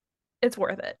it's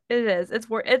worth it. It is. It's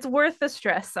worth the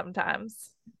stress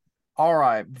sometimes. All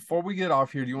right. Before we get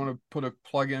off here, do you want to put a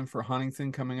plug in for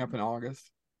Huntington coming up in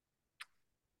August?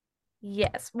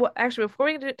 Yes. Well, actually, before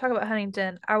we talk about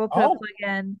Huntington, I will put a Oh, plug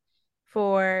in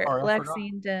for sorry, I forgot.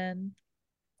 Lexington.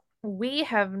 We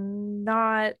have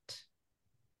not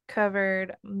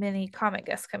covered many comic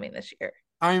guests coming this year.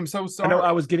 I am so I know sorry.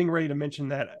 I was getting ready to mention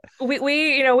that. We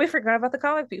forgot about the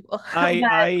comic people. I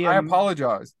But I I am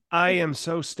apologize. I am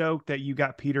so stoked that you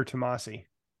got Peter Tomasi.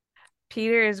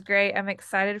 Peter is great. I'm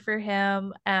excited for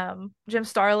him. Jim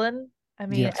Starlin. I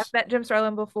mean, I've Yes. met Jim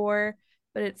Starlin before,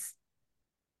 but it's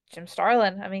Jim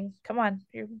Starlin. I mean, come on.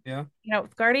 Yeah.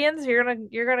 Guardians, you're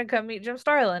gonna come meet Jim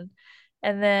Starlin.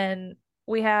 And then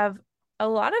we have a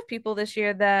lot of people this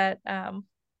year that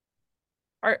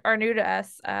are new to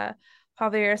us.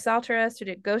 Javier Saltras, who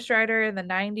did Ghost Rider in the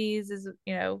 90s, is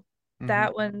Hmm.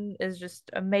 that one is just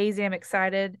amazing. I'm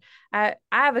excited. I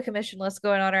have a commission list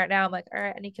going on right now. I'm like, all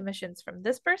right, I need commissions from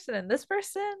this person and this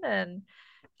person, and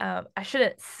I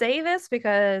shouldn't say this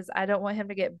because I don't want him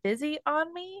to get busy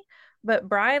on me, but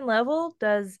Brian Level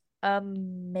does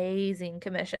amazing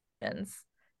commissions.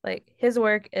 Like his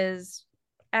work is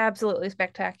absolutely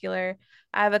spectacular.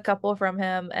 I have a couple from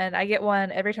him, and I get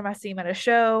one every time I see him at a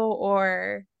show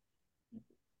or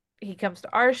he comes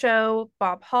to our show.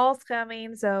 Bob Hall's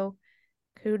coming, so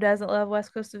who doesn't love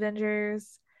West Coast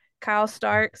Avengers? Kyle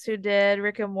Starks, who did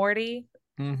Rick and Morty.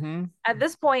 Hmm. At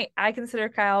this point, I consider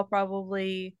Kyle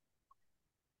probably,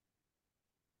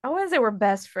 I wouldn't say we're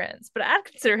best friends, but I'd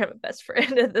consider him a best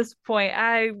friend at this point.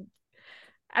 I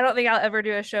don't think I'll ever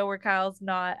do a show where Kyle's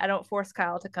not. I don't force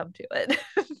Kyle to come to it.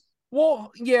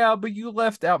 Well, yeah, but you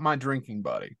left out my drinking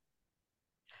buddy.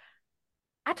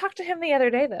 I talked to him the other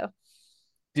day though.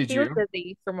 Did He was you?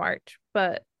 busy for March,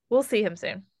 but we'll see him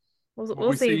soon. Will We'll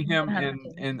we see see him in him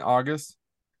Huntington. in August?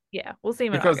 Yeah, we'll see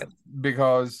him in Because August.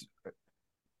 because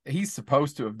he's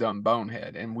supposed to have done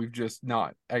Bonehead, and we've just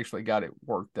not actually got it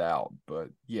worked out. But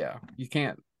yeah, you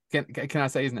can't. Can I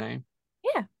say his name?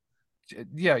 Yeah,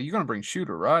 Yeah, you're gonna bring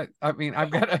Shooter, right? I mean,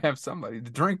 I've got to have somebody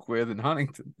to drink with in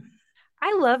Huntington.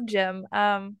 I love Jim.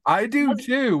 I do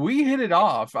too. We hit it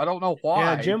off. I don't know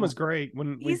Yeah, why. Jim was great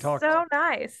when we he's talked. so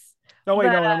nice. Oh wait,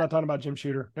 But no, I'm not talking about Jim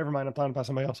Shooter. Never mind, I'm talking about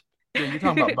somebody else. Yeah, you're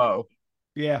talking about Bo.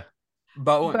 Yeah.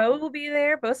 Bo, Bo will be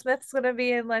there. Bo Smith's gonna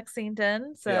be in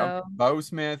Lexington, yeah, so Bo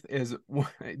Smith is.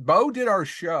 Bo did our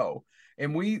show,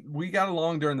 and we got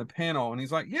along during the panel, and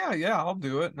he's like, "Yeah, I'll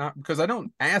do it." Not because I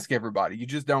don't ask everybody. You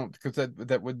just don't, because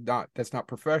that would not that's not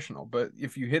professional. But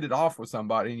if you hit it off with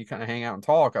somebody and you kind of hang out and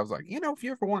talk, I was like, if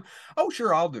you ever want, oh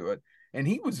sure, I'll do it. And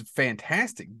he was a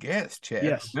fantastic guest, Chad.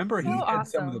 Yes. Remember, so he had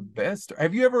some of the awesome. best.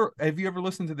 Have you ever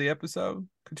listened to the episode,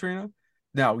 Katrina?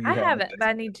 No, you I haven't. haven't, but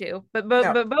I need to. But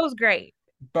Bo's great.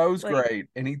 Bo's Like great,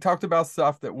 and he talked about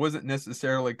stuff that wasn't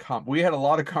necessarily We had a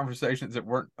lot of conversations that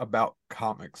weren't about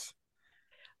comics.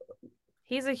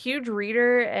 he's a huge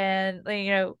reader, and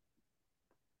like,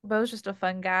 Bo's just a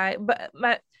fun guy. But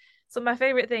my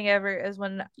favorite thing ever is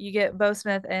when you get Bo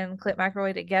Smith and Clint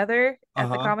McElroy together Uh at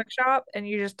the huh. comic shop and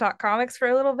you just talk comics for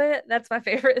a little bit. That's my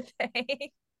favorite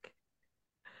thing.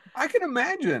 I can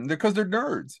imagine because they're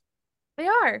nerds. They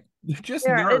are. They're just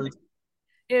They are. nerds.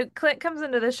 Clint comes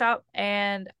into the shop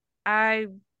and I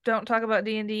don't talk about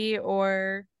D&D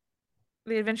or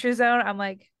the Adventure Zone. I'm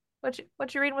like, what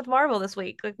you reading with Marvel this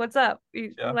week? Like, what's up?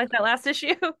 You Yeah, like that last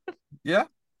issue? yeah,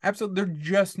 absolutely. They're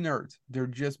just nerds. They're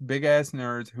just big ass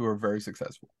nerds who are very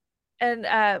successful. And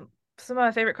some of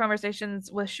my favorite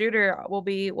conversations with Shooter will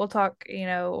be we'll talk,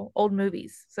 old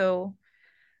movies. So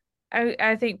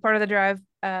I think part of the drive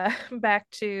back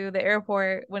to the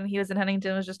airport when he was in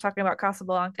Huntington was just talking about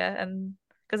Casablanca and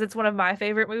because it's one of my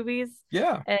favorite movies,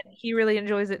 Yeah. and he really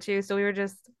enjoys it too. So we were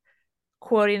just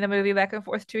quoting the movie back and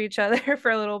forth to each other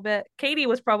for a little bit. Katie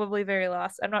was probably very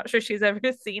lost. I'm not sure she's ever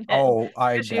seen it Oh,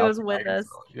 I because she doubt was the with lady us.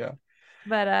 saw it. Yeah.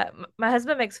 But my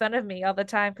husband makes fun of me all the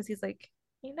time because he's like,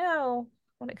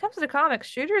 when it comes to comics,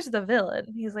 Shooter's the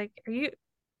villain. He's like, are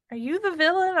you the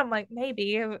villain? I'm like,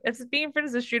 maybe. If it's being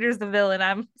friends with Shooter's the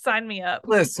villain, sign me up.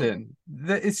 Listen,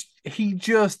 he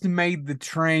just made the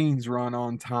trains run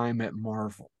on time at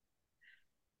Marvel.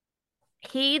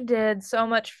 He did so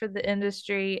much for the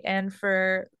industry and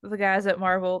for the guys at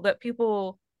Marvel that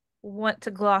people want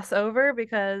to gloss over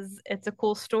because it's a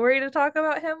cool story to talk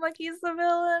about him like he's the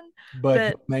villain. But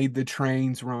he But made the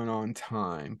trains run on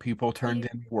time. People turned he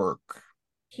in work.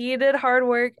 he did hard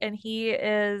work, and he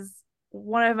is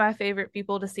one of my favorite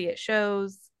people to see at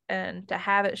shows and to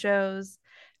have at shows.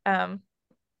 Um,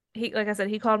 he, like I said,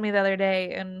 he called me the other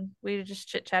day and we just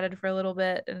chit chatted for a little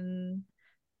bit and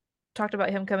talked about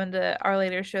him coming to our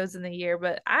later shows in the year.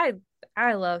 But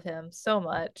I love him so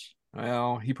much.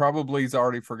 Well, he probably's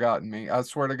already forgotten me. I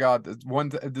swear to God,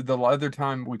 the other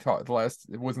time we talked,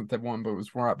 it wasn't that one, but it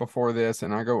was right before this.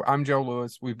 And I go, I'm Joe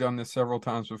Lewis. We've done this several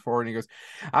times before. And he goes,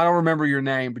 I don't remember your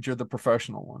name, but you're the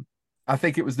professional one. I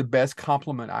think it was the best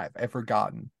compliment I've ever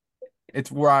gotten.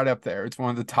 It's right up there. It's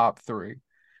one of the top three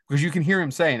because you can hear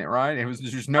him saying it, right? It was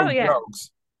just no Oh yeah.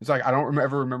 jokes. It's like, I don't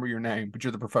ever remember your name, but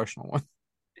you're the professional one.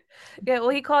 Yeah, well,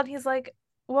 he called. He's like,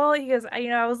 well, he goes,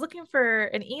 I was looking for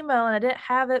an email and I didn't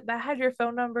have it, but I had your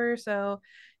phone number, so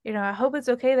I hope it's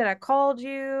okay that I called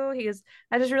you. He goes,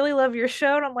 I just really love your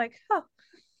show, and I'm like, oh,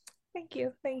 thank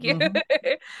you. Mhm.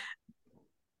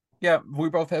 Yeah, we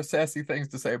both have sassy things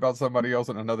to say about somebody else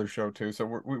in another show too, so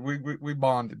we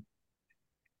bonded.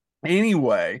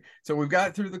 Anyway, so we've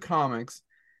got through the comics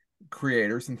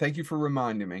creators, and thank you for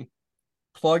reminding me.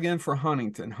 Plug in for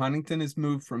Huntington. Huntington has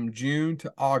moved from June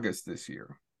to August this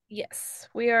year. Yes,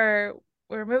 we're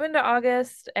moving to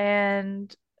August,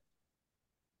 and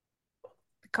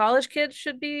the college kids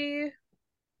should be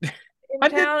in I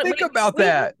didn't town. think about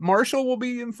that. Marshall will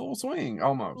be in full swing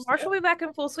almost. Marshall will be back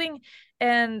in full swing,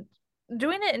 and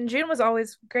doing it in June was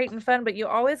always great and fun, but you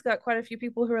always got quite a few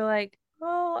people who are like,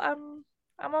 "Oh,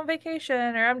 I'm on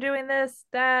vacation, or I'm doing this,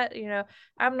 that,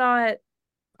 I'm not."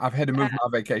 I've had to uh, move my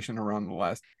vacation around the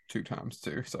last two times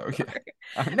too. So yeah,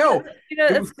 I but know it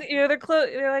it's was. they're close.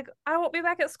 They're like, "I won't be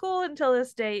back at school until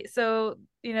this date." So,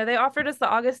 they offered us the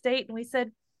August date, and we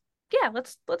said, "Yeah,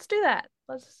 let's do that.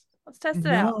 Let's test it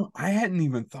out." No, I hadn't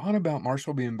even thought about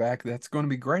Marshall being back. That's going to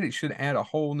be great. It should add a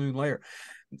whole new layer.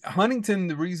 Huntington,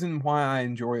 the reason why I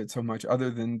enjoy it so much, other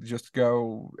than just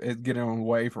get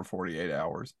away for 48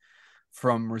 hours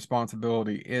from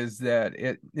responsibility, is that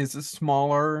it is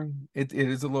it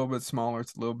is a little bit smaller,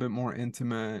 it's a little bit more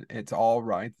intimate, it's all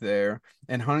right there.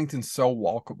 And Huntington's so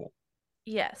walkable.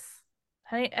 Yes.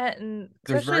 And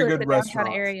There's especially very like good the downtown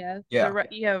restaurants. area. Yeah.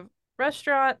 You have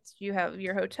restaurants, you have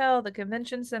your hotel, the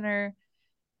convention center,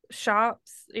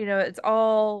 shops, it's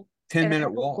all 10 in a minute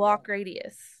couple walk. block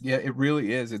radius. Yeah, it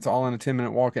really is. It's all in a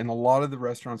 10-minute walk. And a lot of the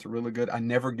restaurants are really good. I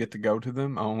never get to go to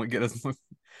them. I only get as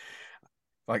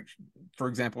like, for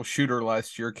example, Shooter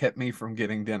last year kept me from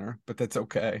getting dinner, but that's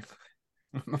okay.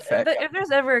 I'm a fat guy. If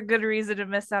there's ever a good reason to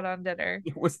miss out on dinner.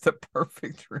 It was the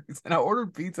perfect reason. I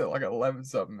ordered pizza at like 11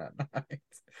 something that night.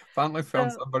 Finally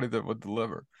found So somebody that would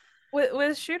deliver.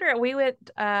 with Shooter, we went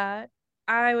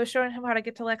I was showing him how to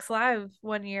get to Lex Live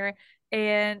one year,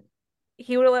 and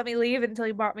he wouldn't let me leave until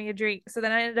he bought me a drink. So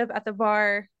then I ended up at the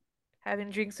bar having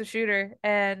drinks with Shooter,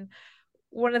 and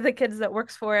one of the kids that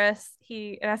works for us,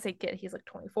 and I say kid, he's like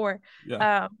 24.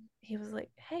 Yeah. He was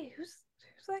like, "Hey, who's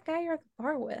that guy you're at the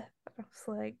bar with?" I was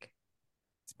like,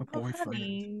 It's my "Oh, boyfriend.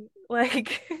 honey."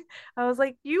 Like, I was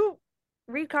like, "You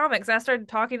read comics." And I started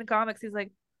talking to comics. He's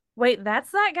like, "Wait,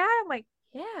 that's that guy?" I'm like,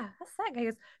 "Yeah, that's that guy." He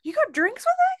goes, "You got drinks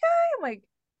with that guy?" I'm like,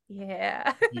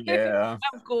 "Yeah." Yeah.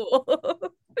 I'm cool.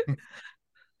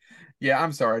 Yeah,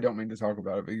 I'm sorry. I don't mean to talk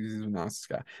about it, but he's a nice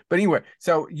guy. But anyway,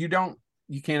 so you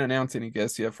can't announce any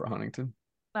guests yet for Huntington,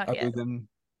 Not other yet. than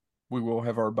we will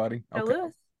have our buddy. Joe Okay.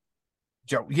 Lewis.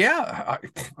 Joe, yeah,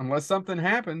 unless something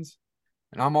happens,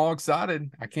 and I'm all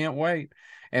excited. I can't wait.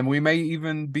 And we may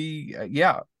even be,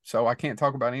 yeah. So I can't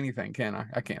talk about anything, can I?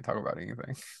 I can't talk about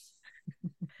anything.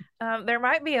 There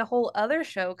might be a whole other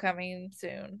show coming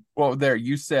soon. Well, there,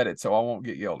 you said it, so I won't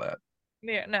get yelled at.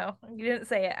 Yeah, no, you didn't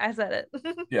say it. I said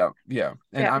it. Yeah, yeah.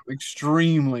 And Yeah. I'm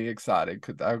extremely excited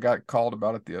because I got called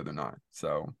about it the other night.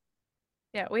 So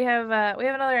Yeah, we have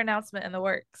another announcement in the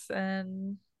works,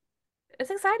 and it's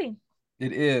exciting.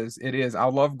 It is. It is. I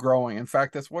love growing. In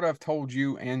fact, that's what I've told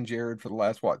you and Jared for the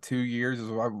last, 2 years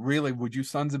is I really, would you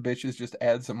sons of bitches just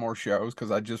add some more shows? Because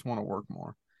I just want to work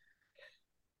more.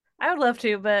 I would love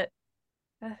to, but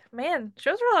man,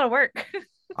 shows are a lot of work.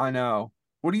 I know.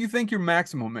 What do you think your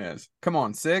maximum is? Come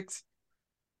on, 6?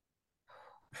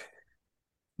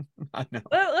 I know.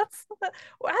 I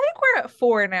think we're at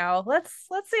 4 now. Let's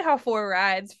see how 4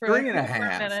 rides for Three and a for a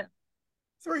half. minute.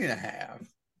 3.5.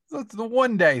 So it's the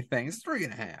 1 day thing. It's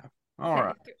 3.5. All Okay,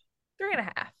 right.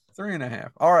 3.5.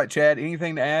 3.5. All right, Chad.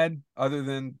 Anything to add other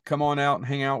than come on out and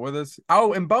hang out with us?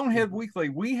 Oh, and Bonehead Weekly,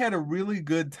 we had a really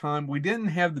good time. We didn't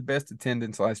have the best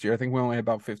attendance last year. I think we only had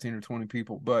about 15 or 20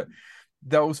 people, but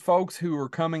those folks who were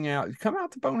coming out, come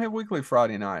out to Bonehead Weekly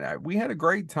Friday night. We had a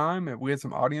great time. And we had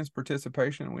some audience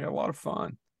participation, and we had a lot of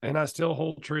fun. And I still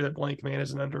hold true that Blank Man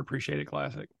is an underappreciated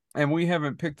classic. And we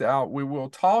haven't picked out. We will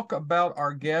talk about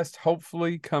our guest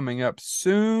hopefully coming up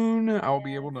soon. I'll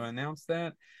be able to announce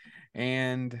that.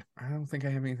 And I don't think I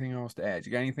have anything else to add.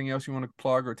 You got anything else you want to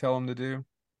plug or tell them to do?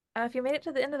 If you made it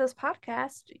to the end of this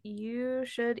podcast, you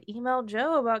should email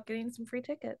Joe about getting some free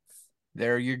tickets.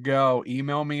 There you go.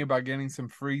 Email me about getting some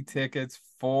free tickets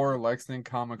for Lexington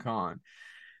Comic Con.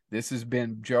 This has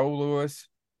been Joe Lewis,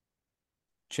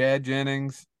 Chad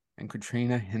Jennings, and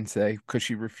Katrina Hensey because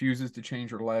she refuses to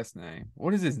change her last name.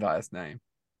 What is his last name?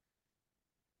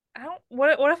 What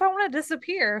if I want to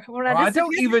disappear? When I don't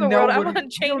disappear even from the know world, I'm what gonna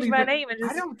change my name and I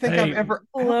just don't think Hey. I've ever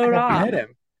float off. met him.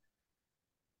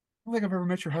 I don't think I've ever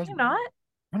met your Have you husband. not?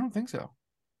 I don't think so.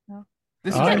 No.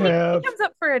 This I is He have. comes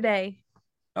up for a day.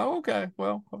 Oh, okay.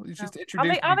 Well, he's just I'll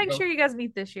introduced I'll me. make sure you guys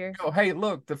meet this year. Oh, hey,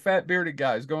 look, the fat bearded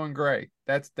guy is going gray.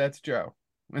 That's Joe.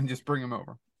 And just bring him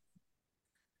over.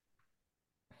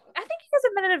 I think you guys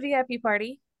have been at a VIP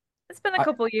party. It's been a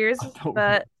couple years, don't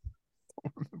but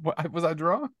was I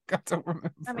drunk? I don't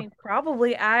remember. I mean,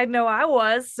 probably. I know I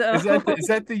was. So Is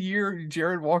that the year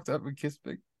Jared walked up and kissed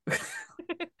me?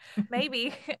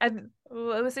 maybe. And it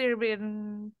was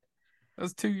been. That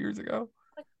was 2 years ago.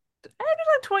 I think it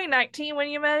was like 2019 when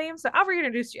you met him, so I'll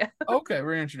reintroduce you. Okay,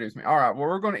 reintroduce me. All right. Well,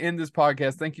 we're going to end this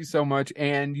podcast. Thank you so much.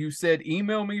 And you said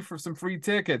email me for some free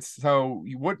tickets. So,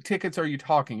 what tickets are you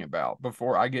talking about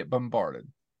before I get bombarded?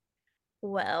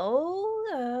 Well,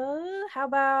 how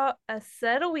about a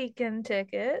set of weekend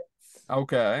tickets?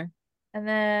 Okay. And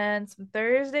then some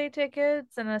Thursday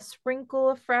tickets and a sprinkle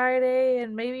of Friday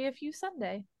and maybe a few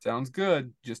Sunday. Sounds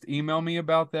good. Just email me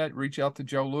about that. Reach out to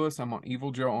Joe Lewis. I'm on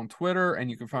Evil Joe on Twitter, and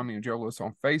you can find me on Joe Lewis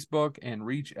on Facebook and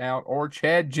reach out. Or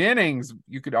Chad Jennings.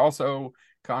 You could also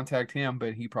contact him,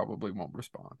 but he probably won't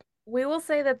respond. We will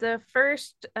say that the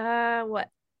first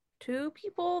 2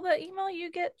 people that email you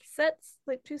get sets,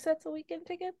 like 2 sets of weekend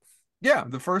tickets. Yeah,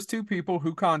 the first 2 people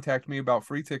who contact me about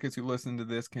free tickets who listen to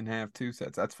this can have 2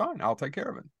 sets. That's fine. I'll take care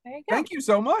of it. There you go. Thank you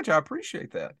so much. I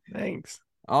appreciate that. Thanks.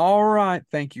 All right.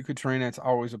 Thank you, Katrina. It's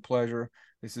always a pleasure.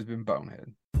 This has been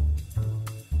Bonehead.